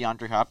lost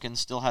DeAndre Hopkins,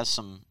 still has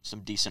some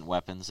decent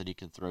weapons that he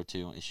can throw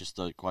to. It's just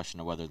a question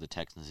of whether the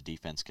Texans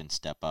defense can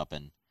step up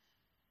and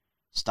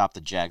stop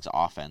the Jags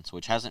offense,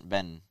 which hasn't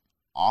been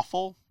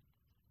awful,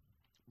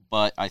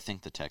 but I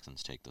think the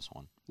Texans take this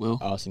one. Will?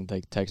 I also think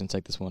the Texans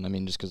take this one. I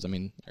mean, just because, I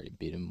already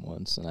beat him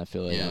once, and I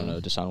feel like, I don't know,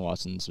 Deshaun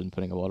Watson's been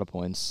putting a lot of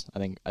points. I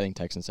think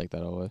Texans take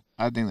that away.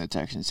 I think the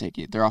Texans take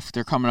it.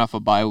 They're coming off a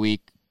bye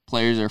week.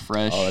 Players are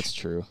fresh. Oh, that's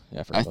true.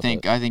 Yeah, I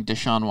think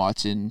Deshaun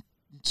Watson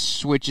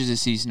switches the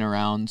season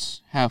around.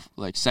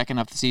 Second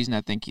half of the season,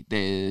 I think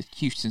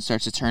Houston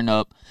starts to turn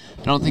up.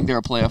 I don't think they're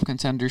a playoff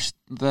contender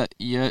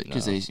yet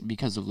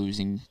because of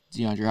losing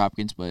DeAndre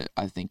Hopkins, but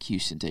I think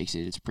Houston takes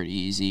it. It's pretty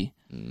easy.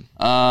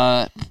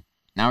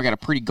 Now we got a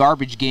pretty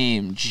garbage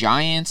game.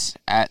 Giants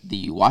at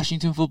the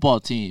Washington football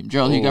team.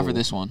 Joe, who you got for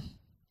this one?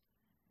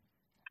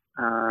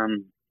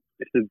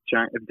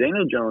 If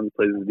Daniel Jones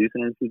plays as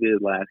decent as he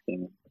did last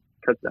game,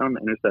 cuts down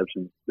the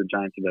interceptions, the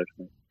Giants are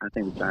definitely. I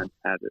think the Giants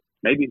have it.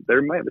 Maybe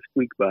there might have a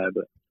squeak by,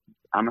 but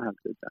I'm gonna have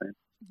to go Giants.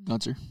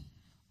 Gunter.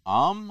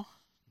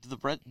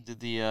 Did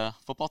the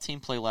football team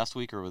play last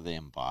week or were they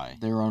on bye?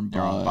 They're on bye.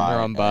 They're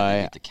on bye.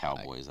 They beat the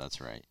Cowboys. That's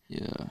right.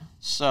 Yeah.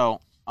 So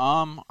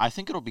I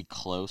think it'll be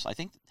close. I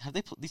think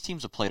these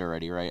teams have played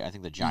already, right? I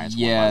think the Giants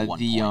won by 1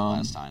 point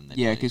last time.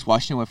 Because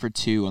Washington went for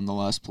 2 on the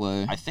last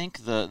play. I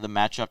think the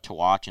matchup to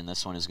watch in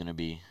this one is going to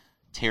be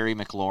Terry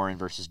McLaurin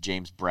versus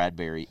James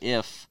Bradbury.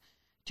 If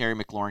Terry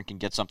McLaurin can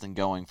get something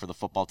going for the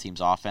football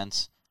team's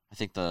offense, I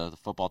think the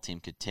football team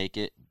could take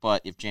it.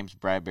 But if James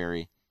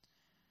Bradbury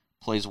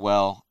plays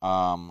well,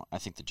 I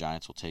think the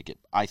Giants will take it.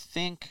 I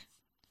think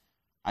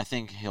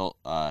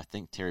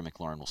Terry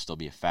McLaurin will still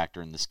be a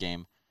factor in this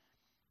game.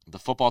 The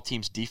football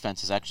team's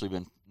defense has actually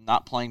been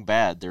not playing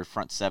bad. Their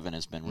front seven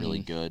has been really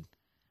good.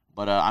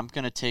 But I'm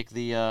going to take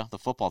the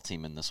football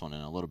team in this one in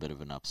a little bit of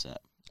an upset.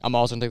 I'm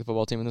also going to take the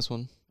football team in this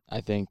one.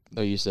 I think,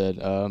 though you said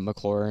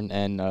McLaurin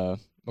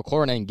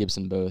and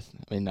Gibson both.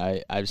 I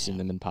mean, I've seen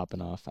them been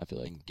popping off, I feel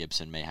like. And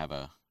Gibson may have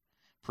a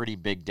pretty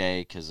big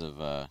day because of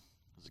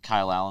is it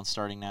Kyle Allen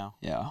starting now?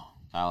 Yeah.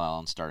 Kyle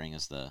Allen starting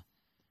as the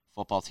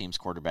football team's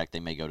quarterback. They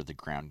may go to the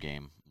ground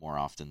game more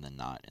often than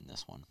not in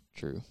this one.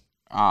 True.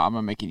 I'm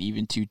going to make an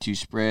even 2-2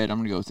 spread. I'm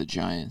going to go with the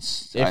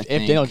Giants. If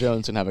Daniel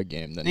Jones can have a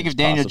game, then I think if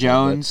Daniel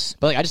Jones...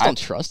 But I just don't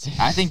trust him.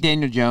 I think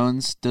Daniel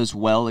Jones does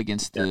well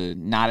against the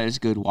not as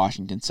good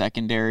Washington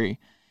secondary.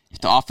 If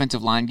the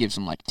offensive line gives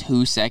him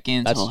 2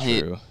 seconds, he'll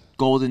hit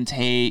Golden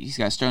Tate. He's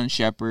got Sterling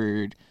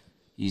Shepard.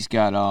 He's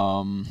got,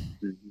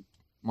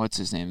 what's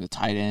his name? The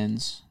tight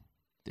ends.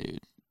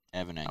 Dude.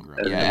 Evan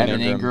Ingram. Evan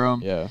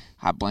Ingram. Yeah.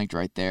 I blanked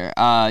right there.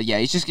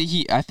 He's just...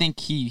 I think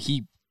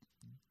he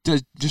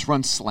just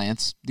runs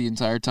slants the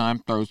entire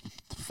time, throws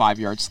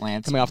 5-yard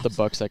slants. Coming off the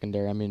Bucs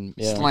secondary, I mean,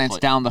 yeah. Slants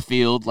down the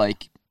field,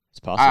 it's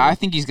possible. I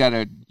think he's got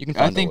a.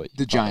 I think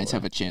the Giants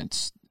have a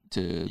chance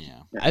to.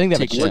 I think they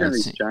have a Look at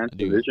chance. these Giants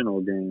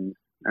divisional games,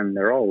 and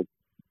they're all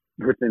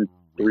within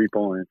 3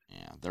 points.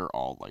 Yeah, they're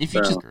all like. If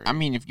you just, great. I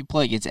mean, if you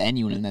play against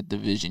anyone in that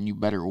division, you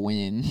better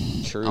win.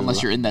 True.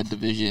 Unless you're in that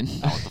division.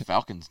 Not what the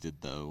Falcons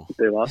did though.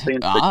 They lost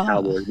against the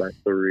Cowboys by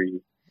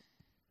 3.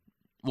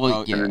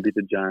 Well, And then beat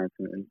the Giants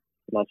and then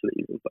lost to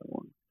the Eagles by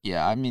 1.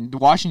 Yeah, I mean, the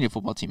Washington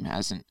football team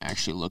hasn't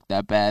actually looked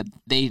that bad.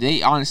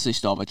 They honestly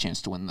still have a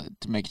chance to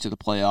make it to the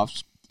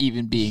playoffs,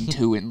 even being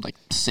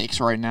 2-6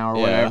 right now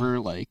or whatever.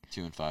 Like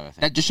 2-5, I think.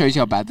 that just shows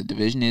you how bad the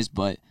division is.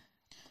 But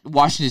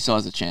Washington still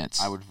has a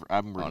chance.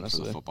 I'm rooting for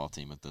the football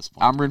team at this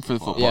point. I'm rooting for the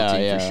football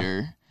team for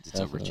sure. It's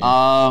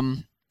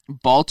overachieved.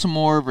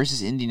 Baltimore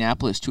versus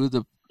Indianapolis, 2 of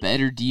the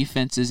better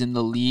defenses in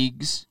the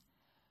leagues.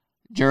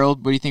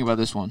 Gerald, what do you think about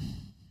this one?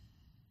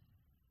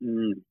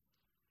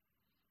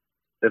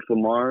 If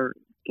Lamar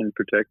can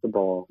protect the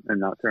ball and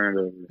not turn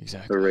it over,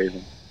 the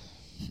Ravens.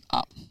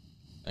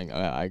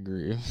 I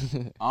agree.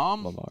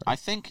 Lamar. I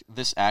think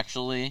this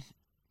actually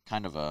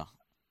kind of a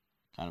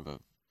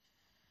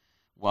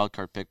wild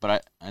card pick,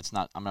 but I'm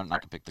not gonna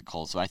pick the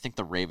Colts. So I think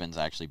the Ravens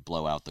actually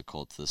blow out the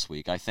Colts this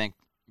week. I think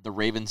the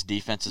Ravens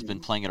defense has been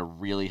playing at a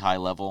really high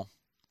level,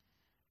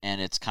 and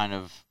it's kind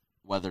of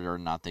whether or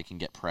not they can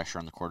get pressure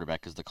on the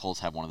quarterback because the Colts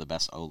have one of the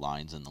best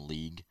O-lines in the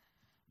league.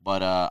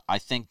 But I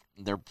think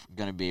they're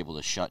going to be able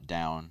to shut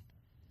down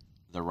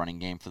the running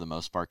game for the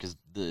most part because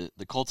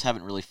the Colts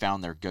haven't really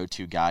found their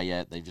go-to guy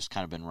yet. They've just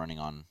kind of been running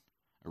on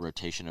a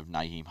rotation of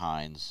Nyheim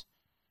Hines,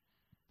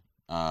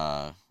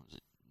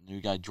 new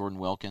guy Jordan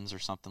Wilkins or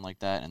something like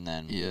that, and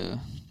then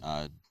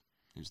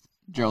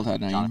Gerald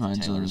had Nyheim Hines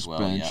Taylor on his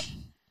bench.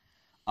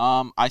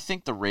 Yeah. I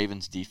think the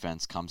Ravens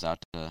defense comes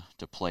out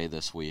to play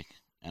this week,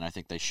 and I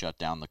think they shut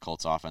down the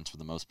Colts offense for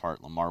the most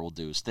part. Lamar will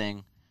do his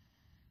thing.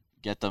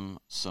 Get them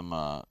some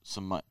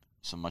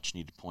much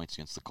needed points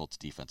against the Colts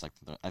defense.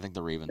 I think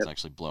the Ravens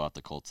actually blow out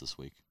the Colts this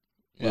week.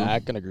 Yeah, I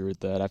can agree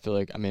with that. I feel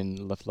like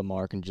if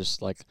Lamar can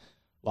just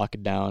lock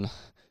it down,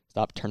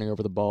 stop turning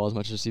over the ball as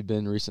much as he's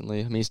been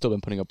recently. I mean, he's still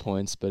been putting up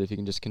points, but if he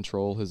can just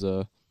control his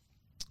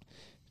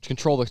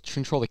control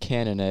the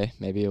cannon,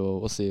 maybe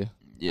we'll see.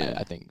 Yeah,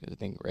 I think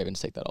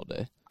Ravens take that all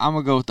day. I'm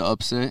gonna go with the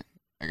upset.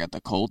 I got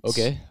the Colts.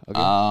 Okay.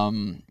 I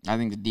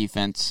think the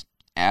defense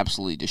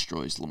absolutely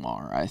destroys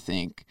Lamar. I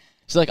think.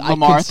 So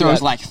Lamar throws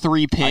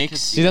 3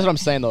 picks. See, that's what I'm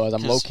saying though.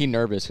 I'm low key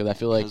nervous because I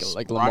feel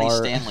like Lamar. Ronnie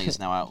Stanley is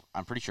now out.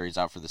 I'm pretty sure he's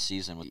out for the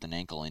season with an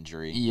ankle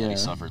injury that he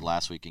suffered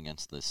last week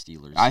against the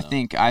Steelers. I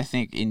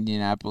think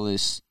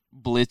Indianapolis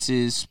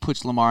blitzes,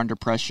 puts Lamar under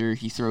pressure.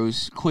 He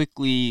throws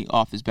quickly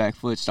off his back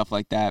foot, stuff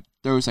like that.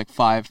 Throws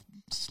 5,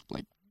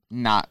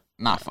 not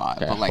 5,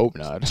 okay, but hope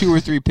not. 2 or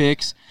 3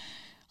 picks,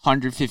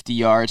 150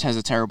 yards. Has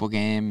a terrible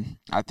game.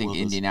 I think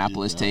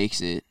Indianapolis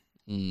takes it.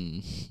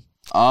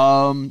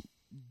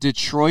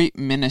 Detroit,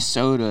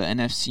 Minnesota,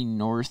 NFC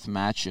North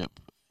matchup.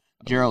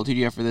 Gerald, who do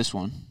you have for this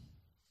one?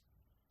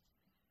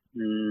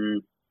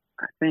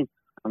 I think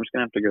I'm just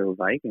gonna have to go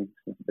Vikings.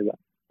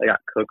 They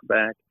got Cook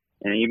back,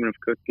 and even if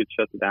Cook gets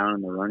shut down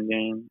in the run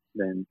game,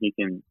 then he's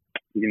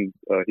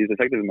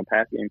effective in the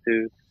pass game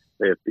too.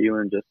 They have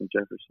Thielen, Justin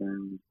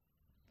Jefferson.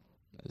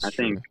 I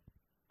think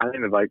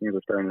the Vikings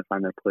are starting to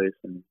find their place,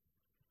 and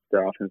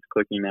their offense is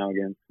clicking now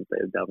again since they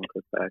have Dalvin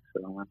Cook back.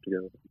 So I'll have to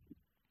go.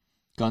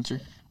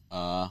 Gunter?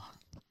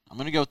 I'm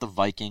going to go with the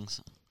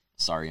Vikings.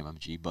 Sorry,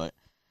 MMG, but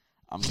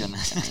I'm going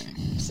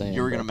to...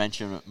 You were going to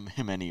mention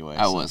him anyway.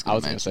 I was going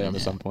to say him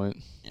at some point.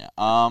 Yeah.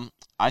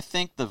 I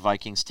think the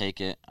Vikings take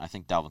it. I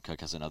think Dalvin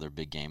Cook has another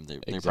big game.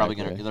 They're probably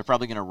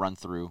going to run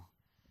through...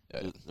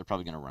 They're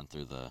probably going to run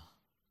through the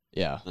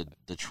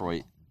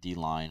Detroit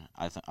D-line.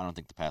 I don't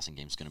think the passing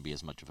game is going to be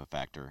as much of a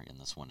factor in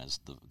this one as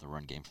the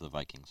run game for the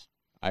Vikings.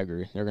 I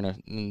agree.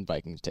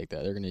 Vikings take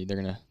that.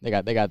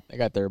 They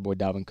got their boy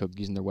Dalvin Cook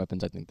using their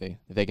weapons. I think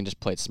if they can just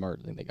play it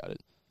smart, I think they got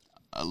it.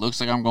 Looks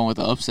like I'm going with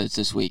the upsets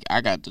this week. I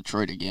got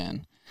Detroit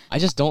again. I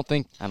just don't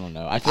think. I don't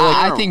know. I feel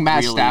I think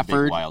Matt really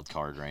Stafford big wild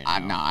card right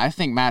now. I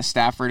think Matt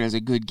Stafford has a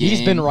good game.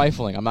 He's been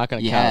rifling. I'm not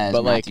going to count,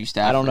 but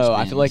I don't know.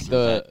 I feel like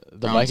the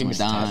Vikings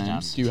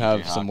do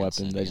have some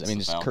weapons.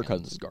 Kirk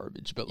Cousins is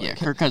garbage, but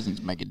Kirk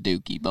Cousins make a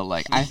dookie. But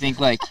I think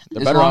they're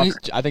better off.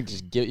 I think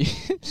just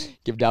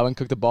give Dalvin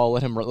Cook the ball.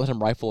 Let him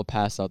rifle a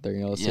pass out there.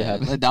 Let's see what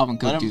happens. Let Dalvin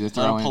Cook do the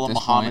throwing. Let him pull a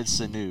Mohamed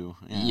Sanu.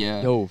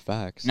 Yeah. No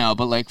facts. No,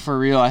 but for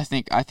real, I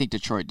think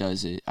Detroit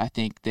does it. I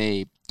think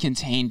they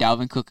contain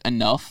Dalvin Cook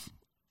enough.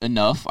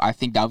 I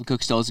think Dalvin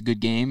Cook still has a good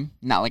game.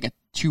 Not a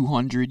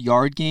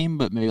 200-yard game,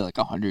 but maybe a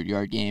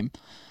 100-yard game.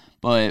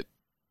 And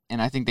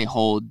I think they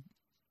hold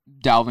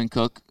Dalvin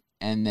Cook,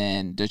 and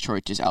then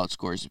Detroit just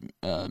outscores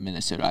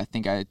Minnesota. I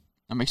think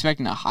I'm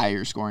expecting a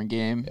higher scoring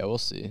game. Yeah, we'll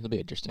see. It'll be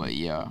interesting. But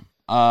yeah.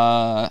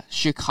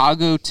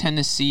 Chicago,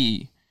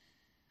 Tennessee.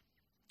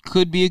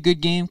 Could be a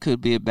good game, could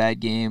be a bad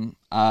game.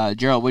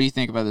 Gerald, what do you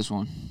think about this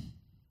one?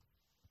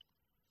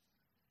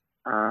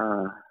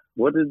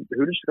 Who did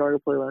Chicago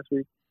play last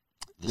week?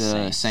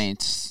 The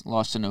Saints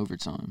lost in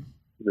overtime.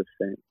 The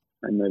Saints,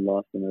 and they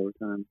lost in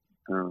overtime.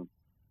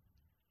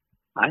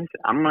 I'm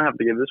gonna have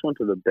to give this one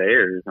to the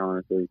Bears,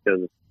 honestly, because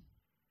the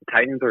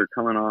Titans are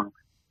coming off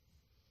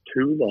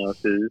 2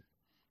 losses,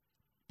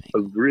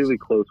 a really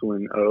close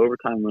win, an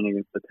overtime win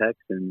against the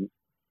Texans,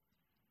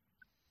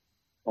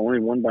 only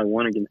won by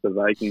 1 against the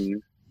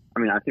Vikings. I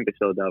mean, I think they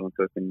still had Dalvin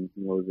Cook in,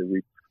 what was it,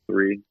 week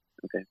 3?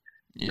 Okay.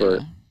 Yeah.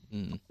 But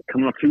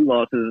coming off 2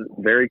 losses,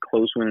 very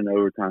close win in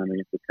overtime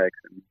against the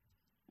Texans.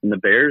 And the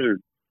Bears are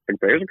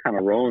kind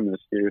of rolling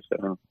this year,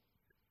 so.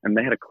 And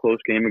they had a close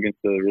game against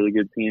a really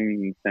good team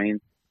in the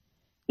Saints,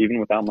 even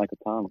without Michael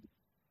Thomas.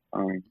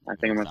 I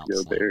think I'm going to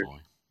go Bears.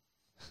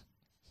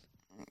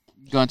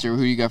 Gunter,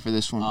 who you got for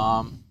this one?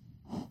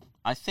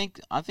 I think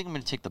I'm going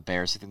to take the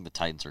Bears. I think the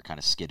Titans are kind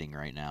of skidding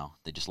right now.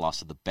 They just lost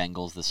to the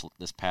Bengals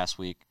this past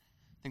week.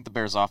 I think the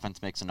Bears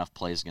offense makes enough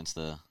plays against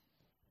the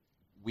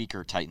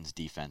weaker Titans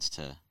defense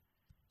to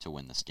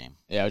win this game.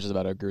 Yeah, I was just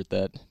about to agree with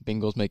that.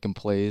 Bengals making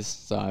plays.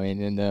 So I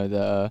mean, and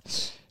the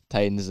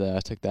Titans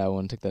took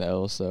that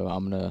L. So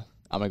I'm gonna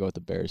go with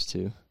the Bears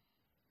too.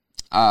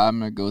 I'm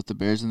gonna go with the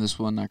Bears in this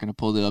one. Not gonna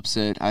pull the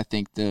upset. I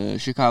think the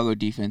Chicago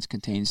defense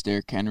contains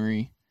Derrick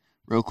Henry.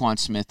 Roquan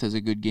Smith has a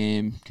good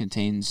game,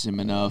 contains him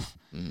enough.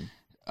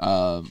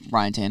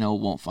 Ryan Tannehill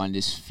won't find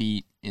his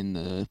feet in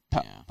the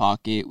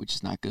pocket, which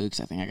is not good because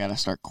I think I got to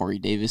start Corey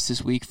Davis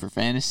this week for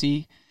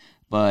fantasy.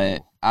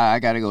 But I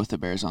got to go with the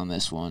Bears on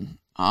this one.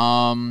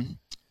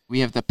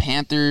 We have the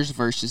Panthers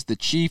versus the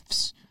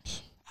Chiefs.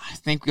 I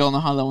think we all know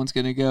how that one's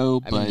going to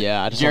go. But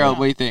Gerald,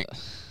 what do you think?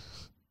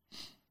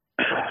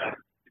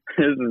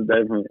 This is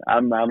definitely –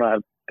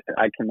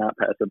 I cannot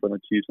pass up on the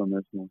Chiefs on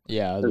this one.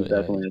 Yeah,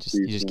 definitely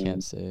you just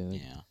can't say.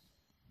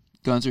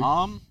 Gunter?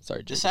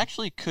 Sorry, this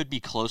actually could be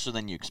closer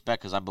than you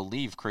expect because I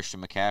believe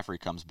Christian McCaffrey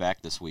comes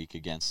back this week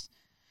against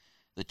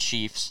the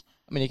Chiefs.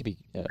 I mean, it could be,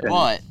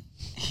 but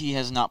he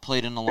has not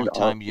played in a long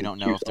time. You don't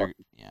know if they're,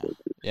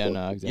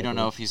 exactly. You don't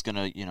know if he's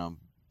gonna,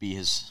 be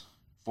his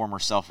former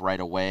self right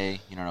away.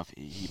 You don't know if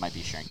he might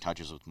be sharing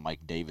touches with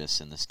Mike Davis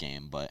in this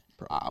game, but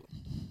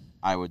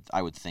I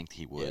would think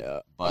he would. Yeah.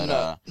 But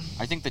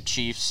I think the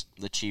Chiefs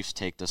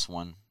take this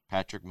one.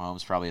 Patrick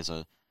Mahomes probably has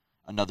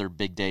another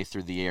big day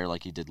through the air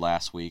like he did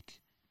last week.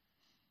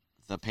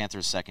 The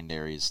Panthers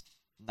secondary is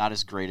not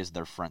as great as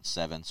their front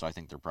seven, so I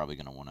think they're probably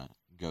going to want to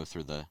go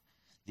through the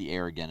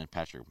air again, and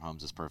Patrick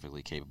Mahomes is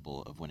perfectly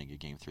capable of winning a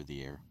game through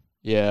the air.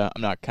 Yeah,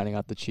 I'm not counting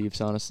out the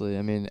Chiefs, honestly.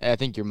 I mean, I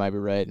think you might be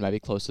right. It might be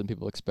closer than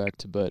people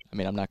expect, but, I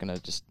mean, I'm not going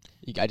to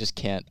I just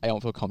can't. I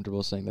don't feel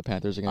comfortable saying the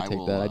Panthers are going to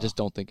take that. I just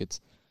don't think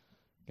it's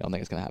going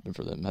to happen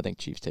for them. I think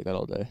Chiefs take that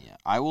all day. Yeah,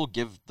 I will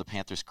give the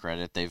Panthers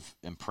credit. They've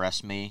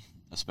impressed me,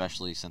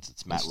 especially since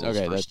it's Matt Rule's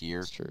first year.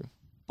 That's true.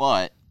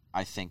 But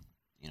I think,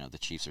 the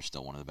Chiefs are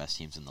still one of the best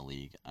teams in the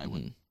league. I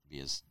wouldn't be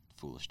as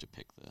foolish to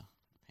pick the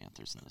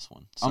Panthers in this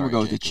one. Sorry, I'm going to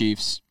go with the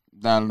Chiefs.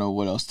 I don't know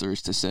what else there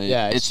is to say.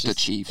 Yeah, it's the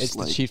Chiefs. It's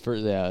the Chiefs.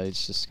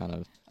 It's just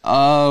kind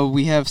of.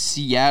 We have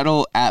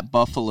Seattle at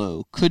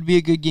Buffalo. Could be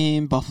a good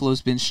game.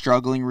 Buffalo's been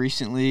struggling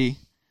recently.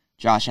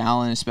 Josh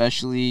Allen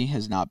especially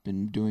has not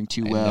been doing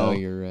too well. I know,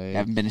 you're right.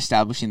 Haven't been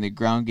establishing the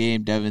ground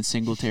game. Devin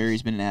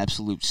Singletary's been an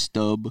absolute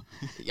stub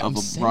of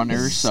a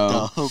runner.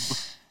 So,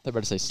 they're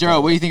about to say stud.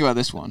 Gerald, what do you think about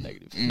this one?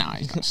 Negative. Nah,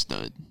 he's not a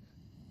stud.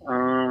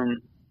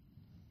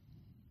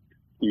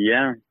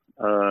 Yeah.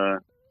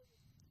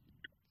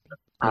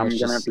 I'm going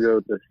to have to go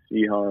with the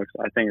Seahawks.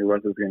 I think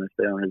Russell's going to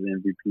stay on his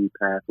MVP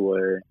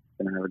pathway. He's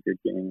going to have a good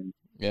game.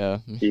 Yeah.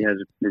 He has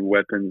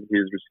weapons. He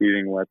has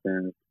receiving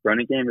weapons.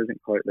 Running game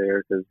isn't quite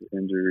there because of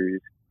injuries,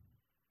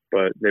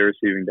 but their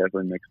receiving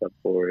definitely makes up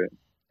for it.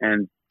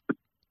 And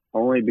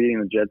only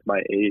beating the Jets by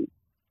 8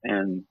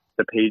 and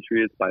the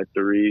Patriots by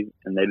 3,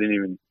 and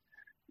the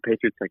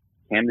Patriots,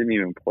 Cam didn't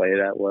even play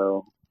that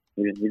well.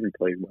 He didn't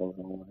play well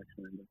at all,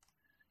 actually. But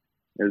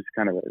it was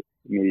kind of a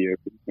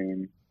mediocre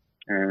game.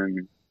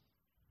 And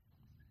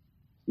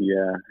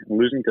yeah,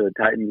 losing to the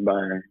Titans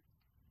by,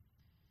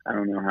 I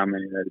don't know how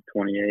many,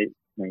 28,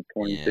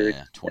 26.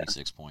 Yeah,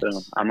 26 points.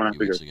 So I'm going to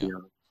have to go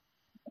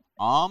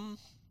Seahawks.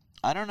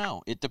 I don't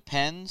know. It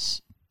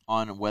depends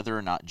on whether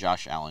or not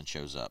Josh Allen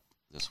shows up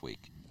this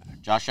week.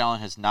 Josh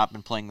Allen has not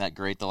been playing that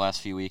great the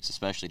last few weeks,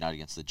 especially not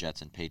against the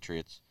Jets and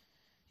Patriots.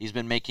 He's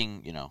been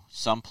making,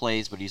 some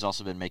plays, but he's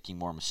also been making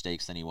more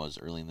mistakes than he was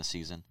early in the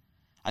season.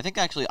 I think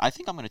I'm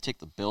going to take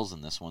the Bills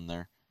in this one.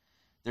 Their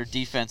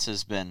defense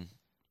has been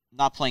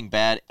not playing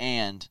bad,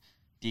 and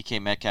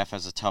DK Metcalf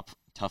has a tough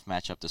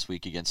matchup this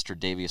week against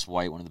Tre'Davious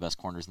White, one of the best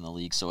corners in the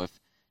league. So if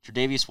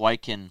Tre'Davious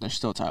White can, they're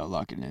still Tyler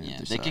Lockett in.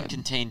 Yeah, if they can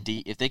contain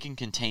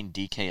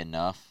DK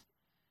enough,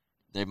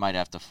 they might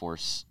have to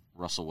force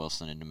Russell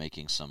Wilson into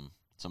making some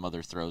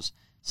other throws,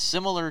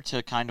 similar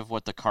to kind of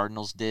what the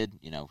Cardinals did.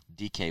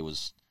 DK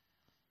was,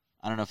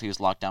 I don't know if he was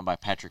locked down by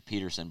Patrick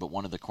Peterson, but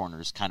one of the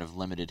corners kind of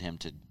limited him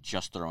to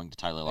just throwing to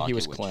Tyler Lockett. He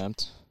was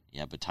clamped.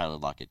 Yeah, but Tyler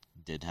Lockett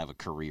did have a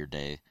career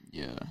day.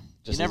 Yeah.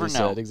 You never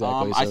know.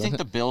 Exactly, I think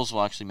the Bills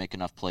will actually make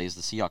enough plays.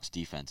 The Seahawks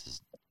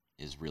defense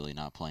is really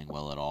not playing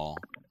well at all.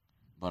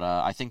 But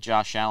I think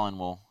Josh Allen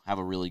will have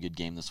a really good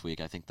game this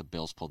week. I think the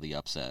Bills pull the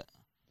upset.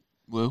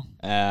 Will?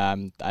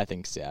 I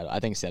think Seattle. I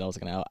think Seattle's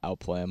going to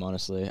outplay him,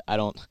 honestly. I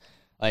don't,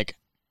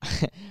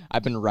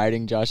 I've been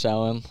riding Josh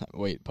Allen.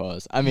 Wait,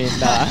 pause. I mean,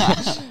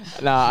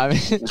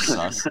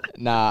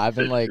 I've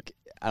been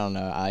I don't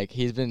know. Like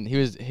he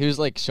was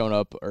like showing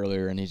up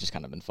earlier, and he's just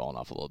kind of been falling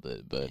off a little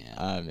bit. But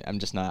I'm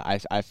just not.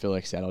 I feel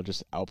like Seattle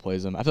just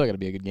outplays them. I feel like it'll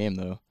be a good game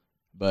though.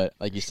 But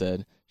like you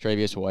said,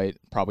 Travius White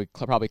probably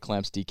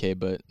clamps DK,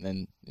 but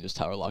then just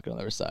Tyler Lockett on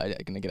the other side,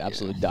 gonna get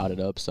absolutely dotted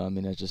up. So I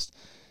mean, it's just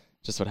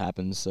what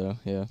happens. So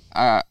yeah.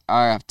 I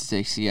have to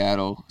take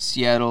Seattle.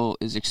 Seattle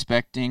is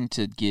expecting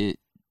to get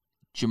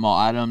Jamal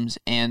Adams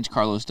and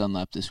Carlos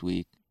Dunlap this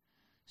week.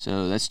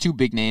 So that's two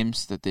big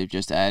names that they've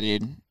just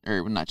added,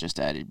 or not just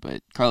added,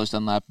 but Carlos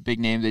Dunlap,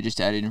 big name they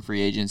just added in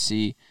free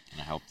agency.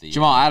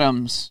 Jamal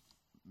Adams,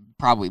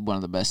 probably one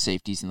of the best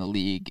safeties in the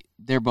league.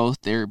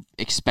 They're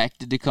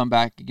expected to come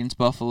back against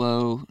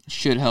Buffalo.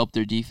 Should help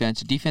their defense.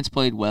 The defense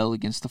played well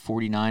against the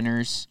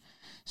 49ers.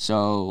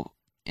 So,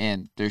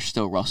 and there's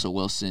still Russell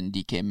Wilson,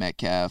 DK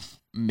Metcalf,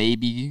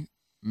 maybe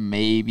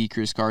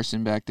Chris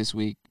Carson back this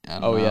week. I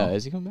don't know. Yeah,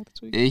 is he coming back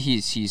this week?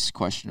 He's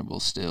questionable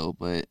still,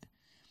 but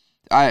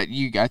I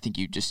think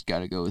you just got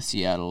to go with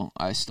Seattle.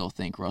 I still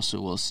think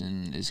Russell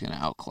Wilson is going to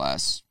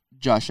outclass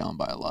Josh Allen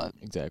by a lot.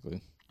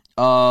 Exactly.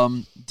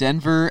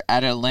 Denver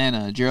at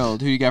Atlanta.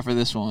 Gerald, who you got for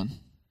this one?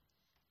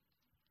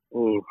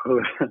 Oh,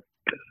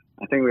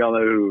 I think we all know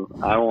who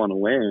I want to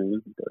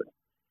win, but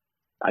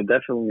I'm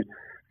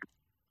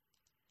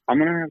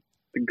gonna have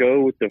to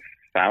go with the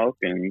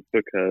Falcons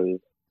because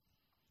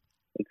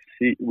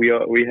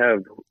we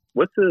have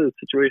what's the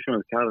situation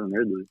with Calvin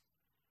Ridley?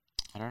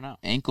 I don't know.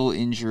 Ankle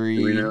injury.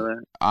 Do we know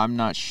that? I'm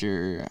not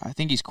sure. I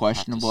think he's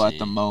questionable at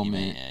the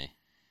moment.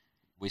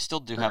 We still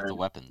do have the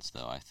weapons,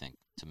 though, I think,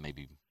 to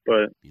maybe.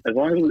 But as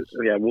long as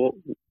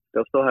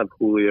they'll still have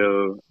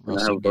Julio and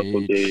have Russell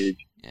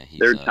Gage. Yeah,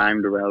 their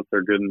timed routes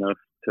are good enough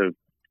to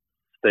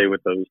stay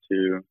with those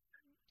two.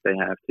 They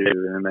have to,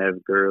 and they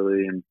have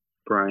Gurley and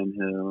Brian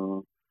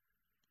Hill.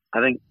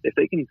 I think if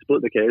they can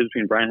split the carries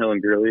between Brian Hill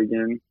and Gurley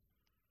again,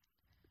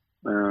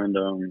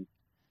 and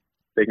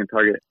they can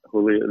target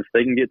Julio. If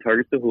they can get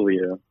targets to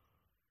Julio,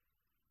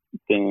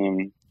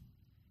 then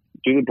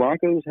do the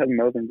Broncos have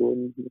Melvin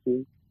Gordon this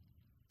week?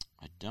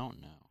 I don't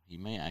know. He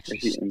may actually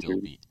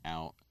still be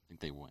out. I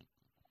think they went.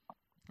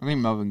 I think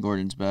Melvin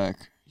Gordon's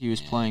back. He was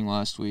playing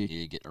last week. He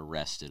did get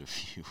arrested a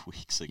few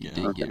weeks ago. He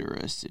did get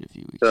arrested a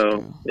few weeks ago.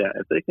 So,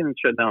 if they can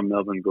shut down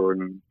Melvin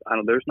Gordon,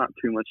 there's not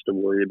too much to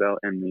worry about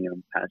in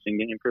the passing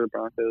game for the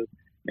Broncos.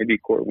 Maybe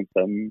Cortland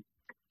Sutton.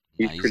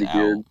 He's pretty out.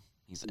 good.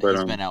 He's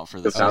been out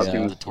for the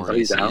Falcons.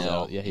 He's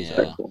out. Yeah, he's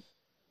out.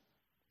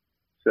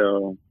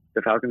 So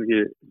the Falcons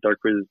get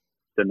Darqueze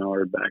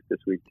Dennard back this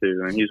week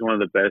too, and he's one of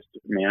the best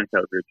man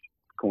coverage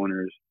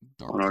corners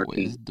on our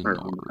team.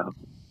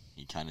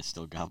 He kind of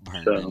still got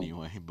burned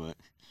anyway, but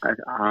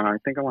I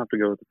think I'll have to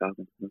go with the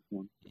Falcons in this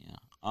one. Yeah.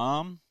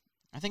 I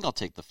think I'll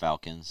take the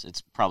Falcons.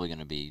 It's probably going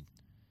to be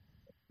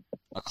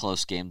a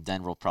close game.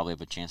 Denver will probably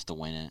have a chance to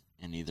win it,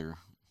 and either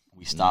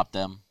we stop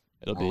them.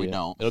 We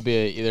don't. It'll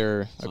be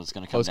either it's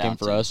a close game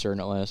for us or an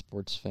Atlanta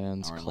sports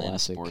fans. Or Atlanta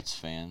sports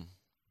fan.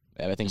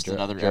 Yeah, I think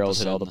Gerald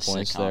hit all the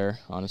points there,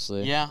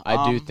 honestly. Yeah.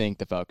 I do think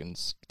the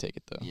Falcons take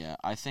it, though. Yeah,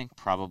 I think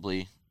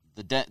probably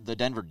the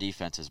Denver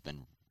defense has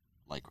been,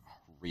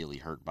 really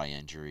hurt by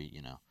injury.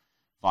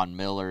 Von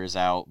Miller is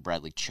out.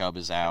 Bradley Chubb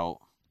is out.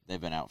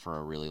 They've been out for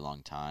a really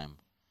long time.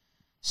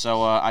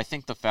 So I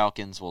think the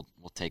Falcons will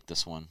take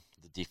this one.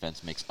 The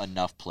defense makes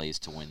enough plays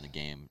to win the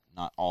game.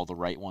 Not all the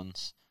right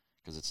ones,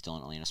 because it's still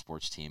an Atlanta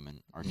sports team,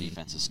 and our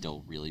defense is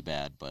still really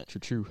bad. But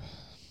True.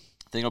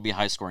 I think it'll be a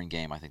high-scoring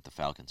game. I think the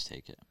Falcons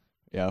take it.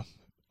 Yeah,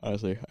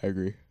 honestly, I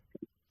agree.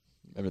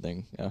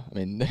 Everything, yeah. I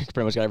mean,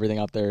 pretty much got everything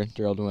out there.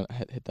 Gerald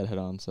hit that head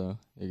on, so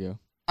there you go.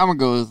 I'm going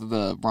to go with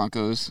the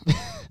Broncos.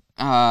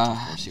 Of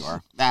course you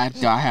are.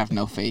 I have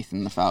no faith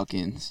in the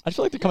Falcons. I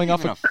feel like they're coming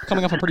off a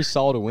pretty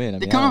solid win.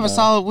 They're coming off a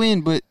solid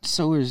win, but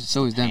so is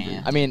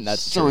Denver. I mean,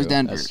 that's so true. is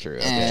Denver. That's true.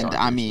 And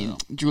Chargers,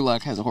 Drew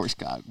Luck has a horse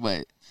cock,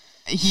 but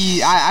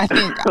I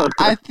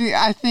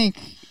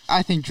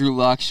think Drew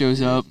Luck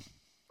shows up.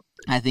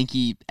 I think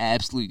he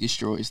absolutely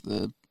destroys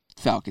the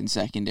Falcons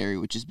secondary,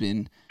 which has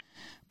been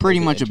pretty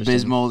much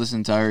abysmal this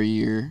entire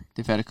year.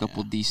 They've had a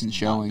couple decent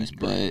showings,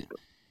 but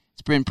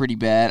it's been pretty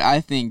bad. I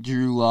think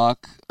Drew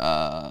Luck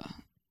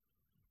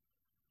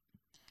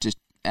just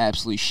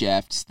absolutely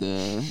shafts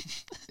the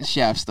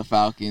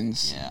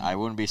Falcons. Yeah, I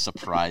wouldn't be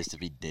surprised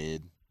if he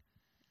did,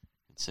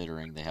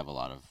 considering they have a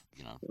lot of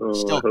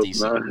still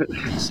decent.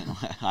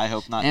 I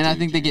hope not. And I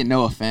think they get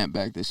Noah Fant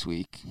back this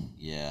week.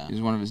 Yeah,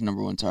 he's one of his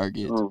number one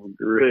targets. Oh,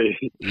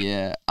 great.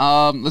 Yeah.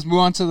 Let's move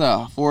on to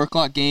the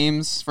 4:00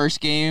 games.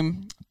 First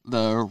game,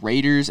 the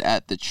Raiders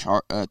at the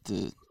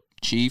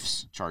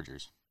Chiefs.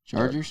 Chargers.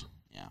 Yeah.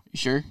 You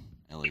sure?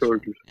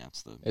 Chargers. Yeah,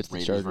 it's the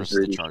Raiders Chargers.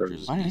 versus the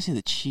Chargers. Why did I say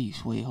the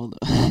Chiefs? Wait, hold up.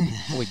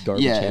 Holy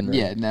garbage.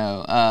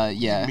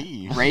 Yeah.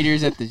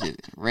 Raiders at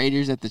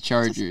the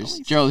Chargers.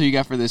 Gerald, who you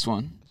got for this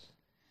one?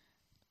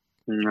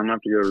 I'm going to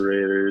have to go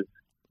Raiders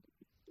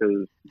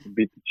because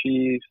beat the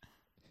Chiefs,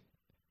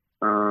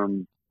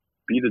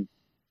 beat a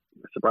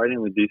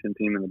surprisingly decent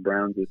team in the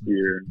Browns this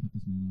year.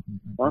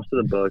 Lost to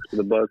the Bucks, but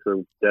the Bucks are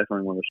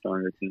definitely one of the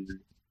stronger teams.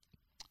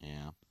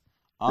 Yeah.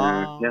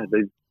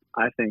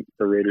 I think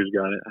the Raiders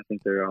got it. I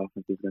think their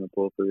offense is going to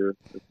pull through.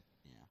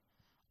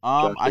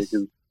 Yeah.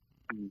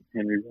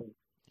 Henry.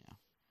 Yeah.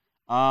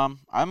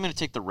 I'm going to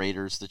take the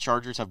Raiders. The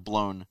Chargers have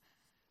blown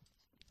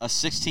a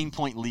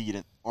 16-point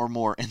lead or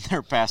more in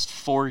their past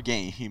 4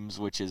 games,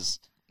 which is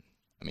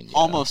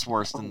almost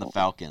worse than the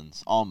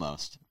Falcons.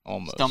 Almost.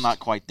 Still not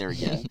quite there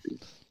yet. You're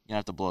gonna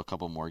have to blow a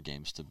couple more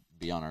games to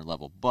be on our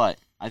level, but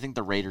I think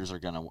the Raiders are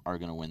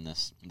gonna win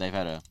this. They've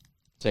had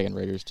taking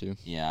Raiders too.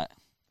 Yeah.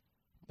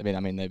 They've been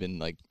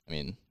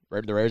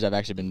the Raiders have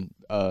actually been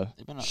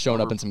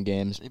showing up in some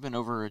games. They've been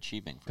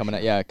overachieving.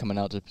 Coming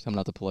out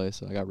to play.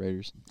 So I got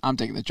Raiders. I'm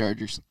taking the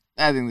Chargers.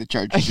 I think the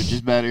Chargers are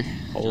just better.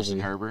 Justin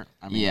Herbert.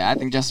 I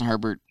think Justin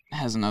Herbert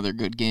has another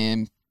good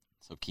game.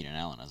 So Keenan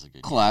Allen has a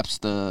good collapse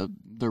the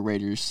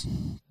Raiders.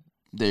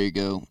 There you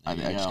go. I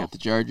just got the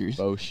Chargers.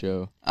 Bow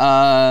show.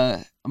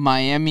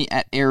 Miami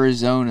at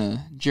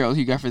Arizona. Gerald,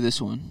 who you got for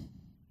this one?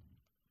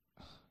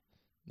 I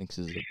think this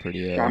is a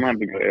pretty. I'm going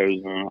to go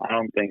Arizona. I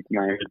don't think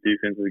Miami's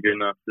defense is good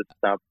enough to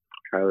stop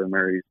Kyler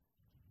Murray's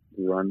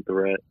run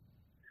threat.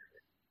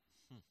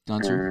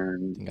 Gunter?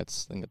 I think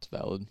that's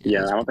valid.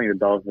 Yeah, I don't think the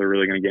Dolphins are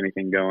really going to get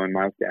anything going.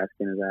 Miles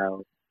Gaskin is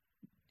out.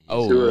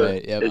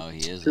 Right. Yep.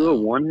 He is. Tua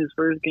won his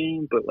first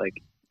game, but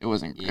it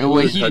wasn't. He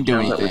didn't do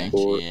anything.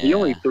 He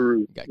only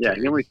threw.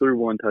 He only threw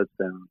 1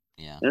 touchdown.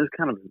 Yeah. And it was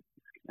kind of.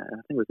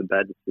 I think it was a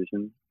bad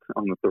decision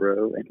on the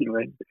throw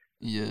anyway.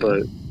 Yeah.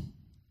 But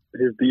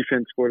his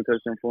defense scored a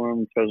touchdown for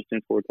him. Special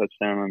teams scored a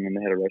touchdown, and then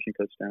they had a rushing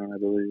touchdown, I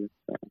believe.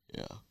 So.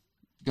 Yeah.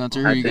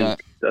 Gunter, who you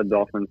got? The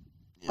Dolphins.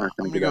 Yeah, I'm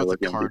going to go with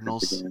the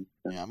Cardinals.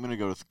 Yeah, I'm going to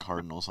go with the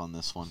Cardinals on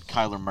this one.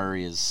 Kyler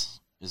Murray is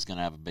going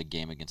to have a big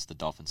game against the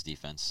Dolphins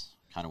defense,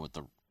 kind of what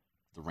the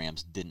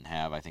Rams didn't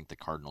have. I think the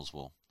Cardinals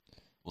will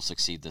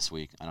succeed this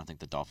week. I don't think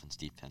the Dolphins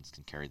defense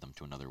can carry them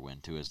to another win,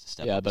 too, as the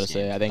step up. I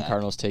think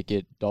Cardinals take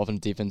it. Dolphins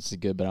defense is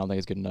good, but I don't think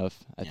it's good enough.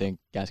 I think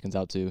Gaskin's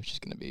out, too. It's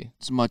just going to be.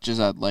 As much as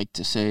I'd like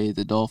to say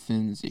the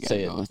Dolphins, you got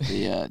to go with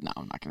the. No,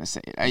 I'm not going to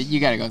say it. You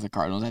got to go with the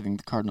Cardinals. I think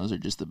the Cardinals are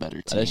just the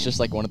better team. It's just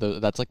like one of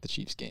those. That's like the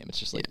Chiefs game. It's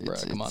just like, bro,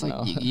 come on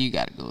now. You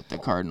got to go with the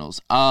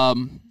Cardinals.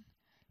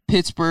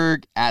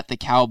 Pittsburgh at the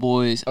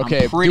Cowboys.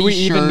 Okay, do we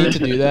even need to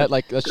do that?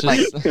 Like, let's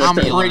just. I'm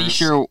pretty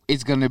sure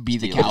it's gonna be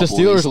the Cowboys. If the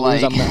Steelers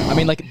lose,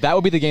 that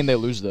would be the game they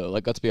lose though.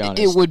 Like, let's be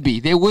honest. It would be.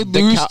 They would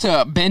lose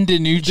to Ben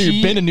DiNucci.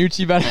 Dude, Ben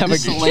DiNucci about to have a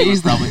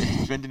slays.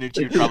 Ben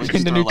DiNucci would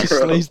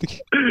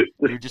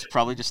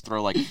probably just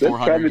throw like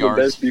 400 yards.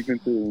 The best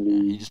defense in the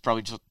league. He just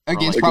probably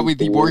against probably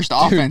the worst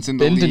offense in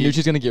the league. Ben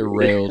DiNucci's gonna get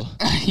railed.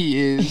 He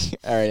is.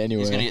 All right.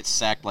 Anyway, he's gonna get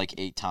sacked like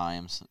 8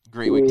 times.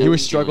 Great week. He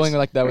was struggling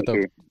like that with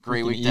the.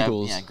 Great week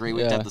Eagles. Great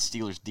week to have the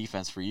Steelers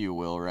defense for you,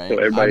 Will, right?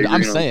 So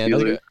I'm saying.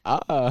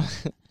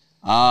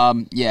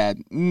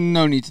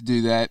 No need to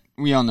do that.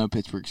 We all know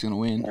Pittsburgh's going to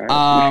win.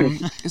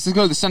 Let's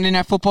go to the Sunday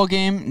Night Football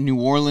game. New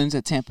Orleans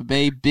at Tampa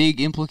Bay. Big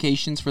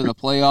implications for the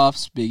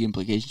playoffs. Big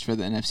implications for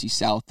the NFC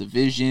South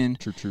division.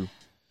 True.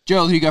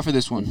 Gerald, who you got for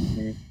this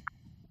one?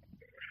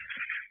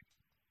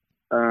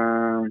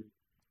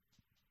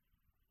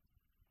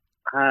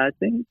 I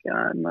think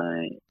I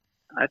might.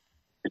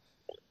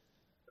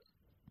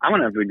 I'm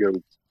going to have to go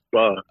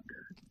Bucks.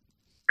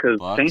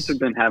 Because Saints have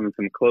been having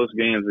some close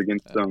games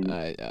against some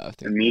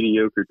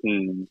mediocre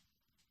teams.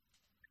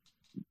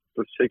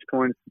 For 6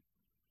 points,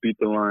 beat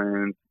the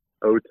Lions.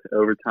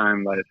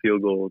 Overtime by a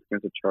field goal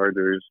against the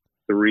Chargers.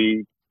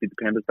 3, beat the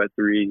Panthers by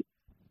 3.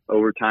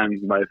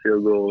 Overtime by a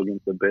field goal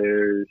against the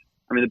Bears.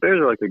 I mean, the Bears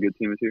are like a good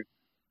team this year.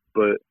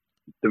 But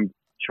the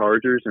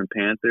Chargers and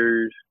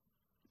Panthers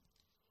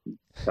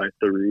by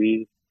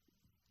 3.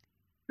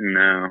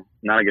 No,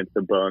 not against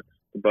the Bucks.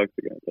 The Bucks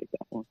are going to take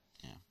that one.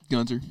 Yeah.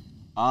 Gunter?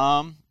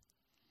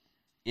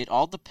 It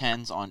all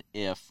depends on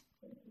if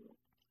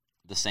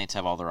the Saints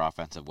have all their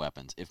offensive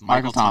weapons. If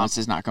Michael Thomas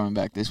is not coming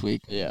back this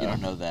week. Yeah. You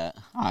don't know that.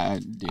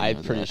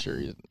 I'm pretty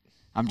sure.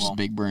 I'm just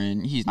big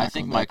brain. I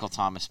think Michael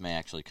Thomas may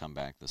actually come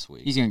back this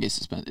week. He's going to get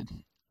suspended.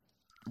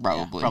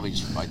 Probably. Yeah, probably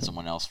just fight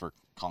someone else for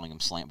calling him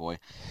Slant Boy.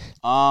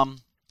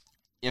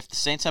 If the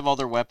Saints have all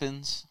their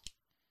weapons,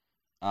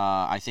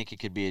 I think it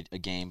could be a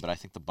game, but I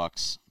think the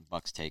Bucks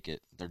take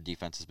it. Their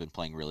defense has been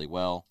playing really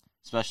well,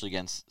 especially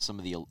against some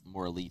of the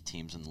more elite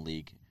teams in the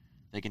league.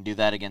 They can do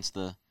that against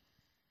the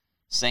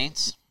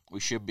Saints.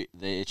 It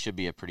should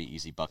be a pretty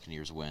easy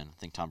Buccaneers win. I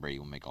think Tom Brady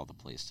will make all the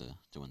plays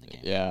to win the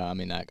game. Yeah, I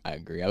mean, I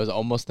agree. I was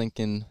almost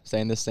saying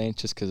the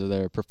Saints just because of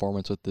their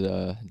performance with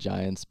the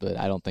Giants, but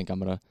I don't think I'm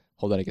gonna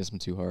hold that against them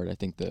too hard. I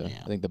think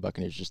the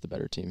Buccaneers are just the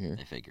better team here.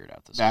 They figure it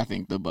out this I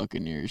think the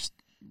Buccaneers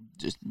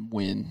just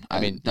win. I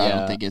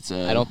don't think it's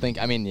a. I don't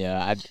think. I mean,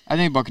 yeah. I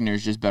think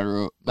Buccaneers just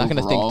better. Not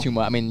gonna think too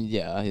much. I mean,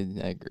 yeah, I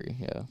agree.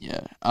 Yeah.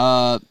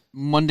 Yeah.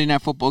 Monday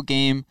Night Football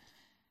game.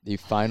 The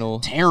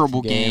final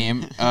terrible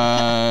game.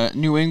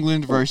 New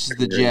England versus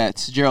the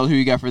Jets. Gerald, who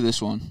you got for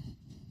this one?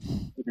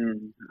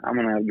 I'm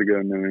gonna have to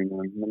go New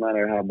England. No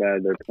matter how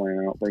bad they're playing,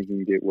 I don't think you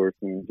can get worse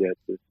than the Jets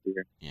this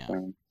year. Yeah,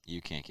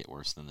 you can't get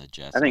worse than the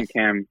Jets. I think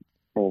Cam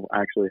will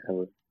actually have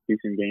a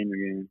decent game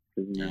again.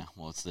 Yeah,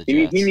 well, it's the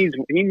Jets. He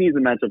needs a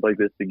matchup like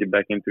this to get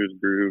back into his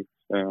groove.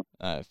 So.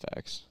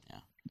 Facts. Yeah.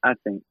 I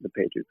think the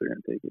Patriots are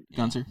going to take it.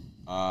 Gunter?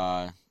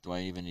 Do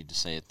I even need to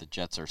say it? The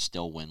Jets are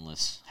still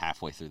winless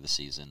halfway through the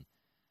season.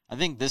 I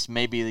think this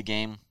may be the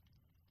game.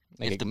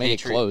 Make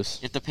it close.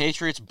 If the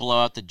Patriots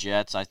blow out the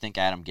Jets, I think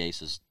Adam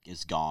Gase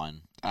is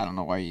gone. I don't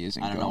know why he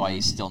isn't. I don't know why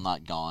he's still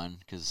not gone,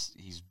 because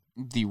he's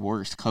the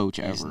worst coach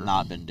ever. He's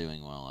not been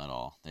doing well at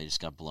all. They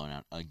just got blown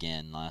out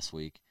again last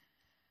week.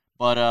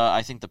 But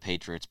I think the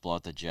Patriots blow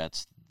out the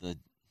Jets. The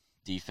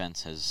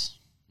defense has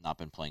not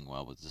been playing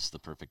well, but this is the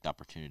perfect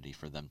opportunity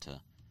for them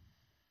to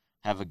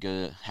have a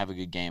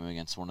good game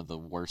against one of the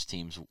worst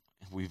teams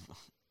we've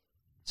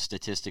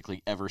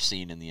statistically ever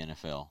seen in the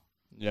NFL.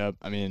 Yep.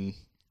 I mean,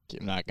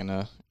 I'm not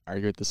gonna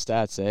argue with the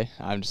stats, eh?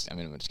 I'm just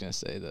gonna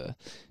say the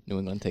New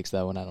England takes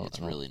that one. I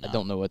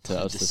don't know what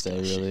else to say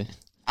really.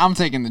 I'm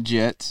taking the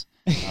Jets.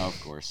 Oh,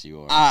 of course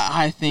you are.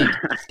 I think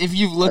if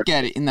you look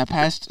at it in the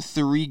past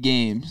 3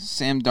 games,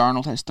 Sam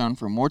Darnold has thrown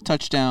for more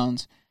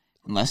touchdowns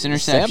and less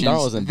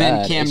interceptions than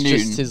Cam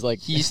Newton.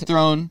 He's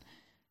thrown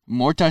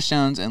more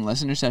touchdowns and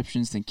less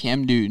interceptions than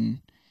Cam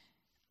Newton.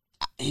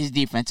 His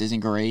defense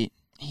isn't great.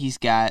 He's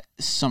got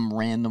some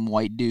random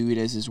white dude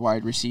as his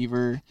wide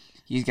receiver.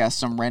 He's got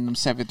some random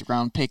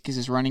 7th-round pick as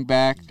his running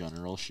back.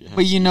 Gunner all shit.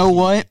 But you know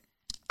what?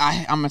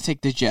 I'm going to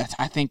take the Jets.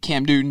 I think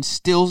Cam Newton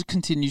still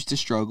continues to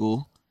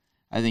struggle.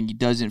 I think he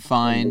doesn't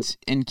find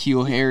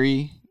N'Keal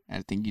Harry.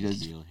 I think he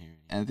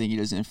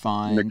doesn't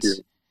find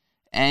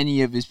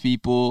any of his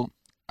people.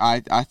 I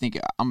think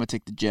I'm going to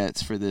take the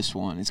Jets for this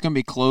one. It's going to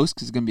be close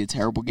because it's going to be a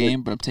terrible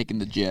game, but I'm taking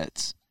the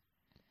Jets.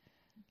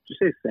 Did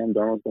you say Sam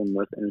Darnold's on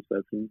less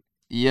interceptions?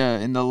 Yeah,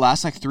 in the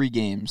last 3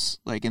 games.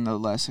 In the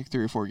last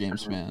 3 or 4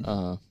 games, man.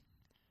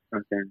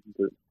 Okay.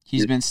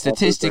 He's been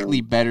statistically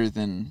better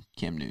than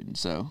Cam Newton,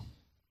 so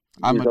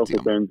he's also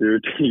thrown through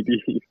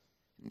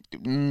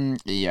TD.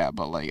 Yeah,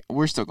 but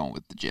we're still going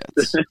with the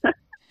Jets.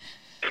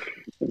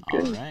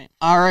 Okay.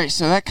 All right.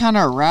 So that kind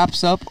of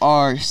wraps up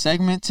our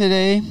segment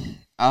today.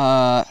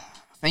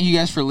 Thank you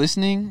guys for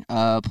listening.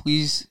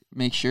 Please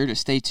make sure to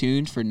stay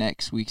tuned for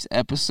next week's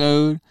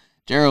episode.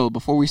 Gerald,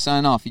 before we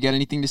sign off, you got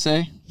anything to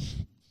say?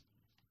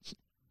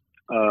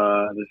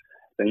 Just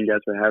thank you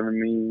guys for having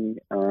me.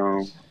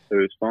 It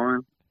was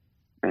fun,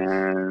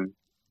 and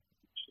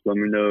just let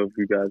me know if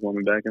you guys want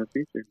me back in the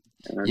future.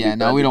 Yeah,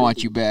 no, we don't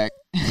want you back.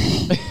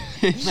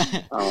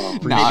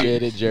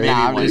 Appreciate it, Jerry.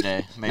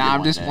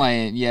 I'm just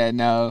playing. Yeah,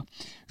 no,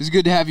 it was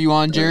good to have you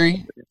on,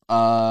 Jerry.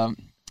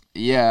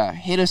 Yeah,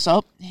 hit us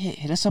up.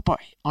 Hit us up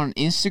on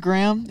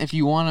Instagram if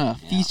you want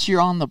to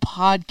feature on the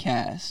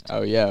podcast.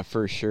 Oh yeah,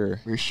 for sure.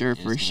 For sure.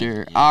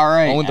 All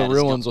right. Only the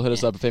real ones will hit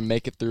us up if they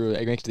make it through.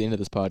 Make it to the end of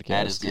this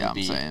podcast.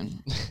 I'm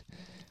saying.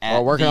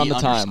 We're working on the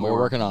time. We're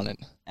working on it.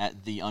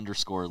 At the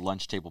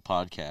 _lunch table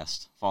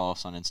podcast. Follow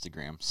us on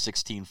Instagram.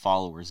 16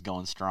 followers,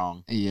 going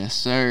strong. Yes,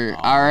 sir.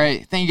 All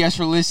right. Thank you guys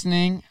for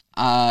listening,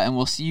 and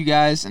we'll see you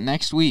guys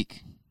next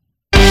week.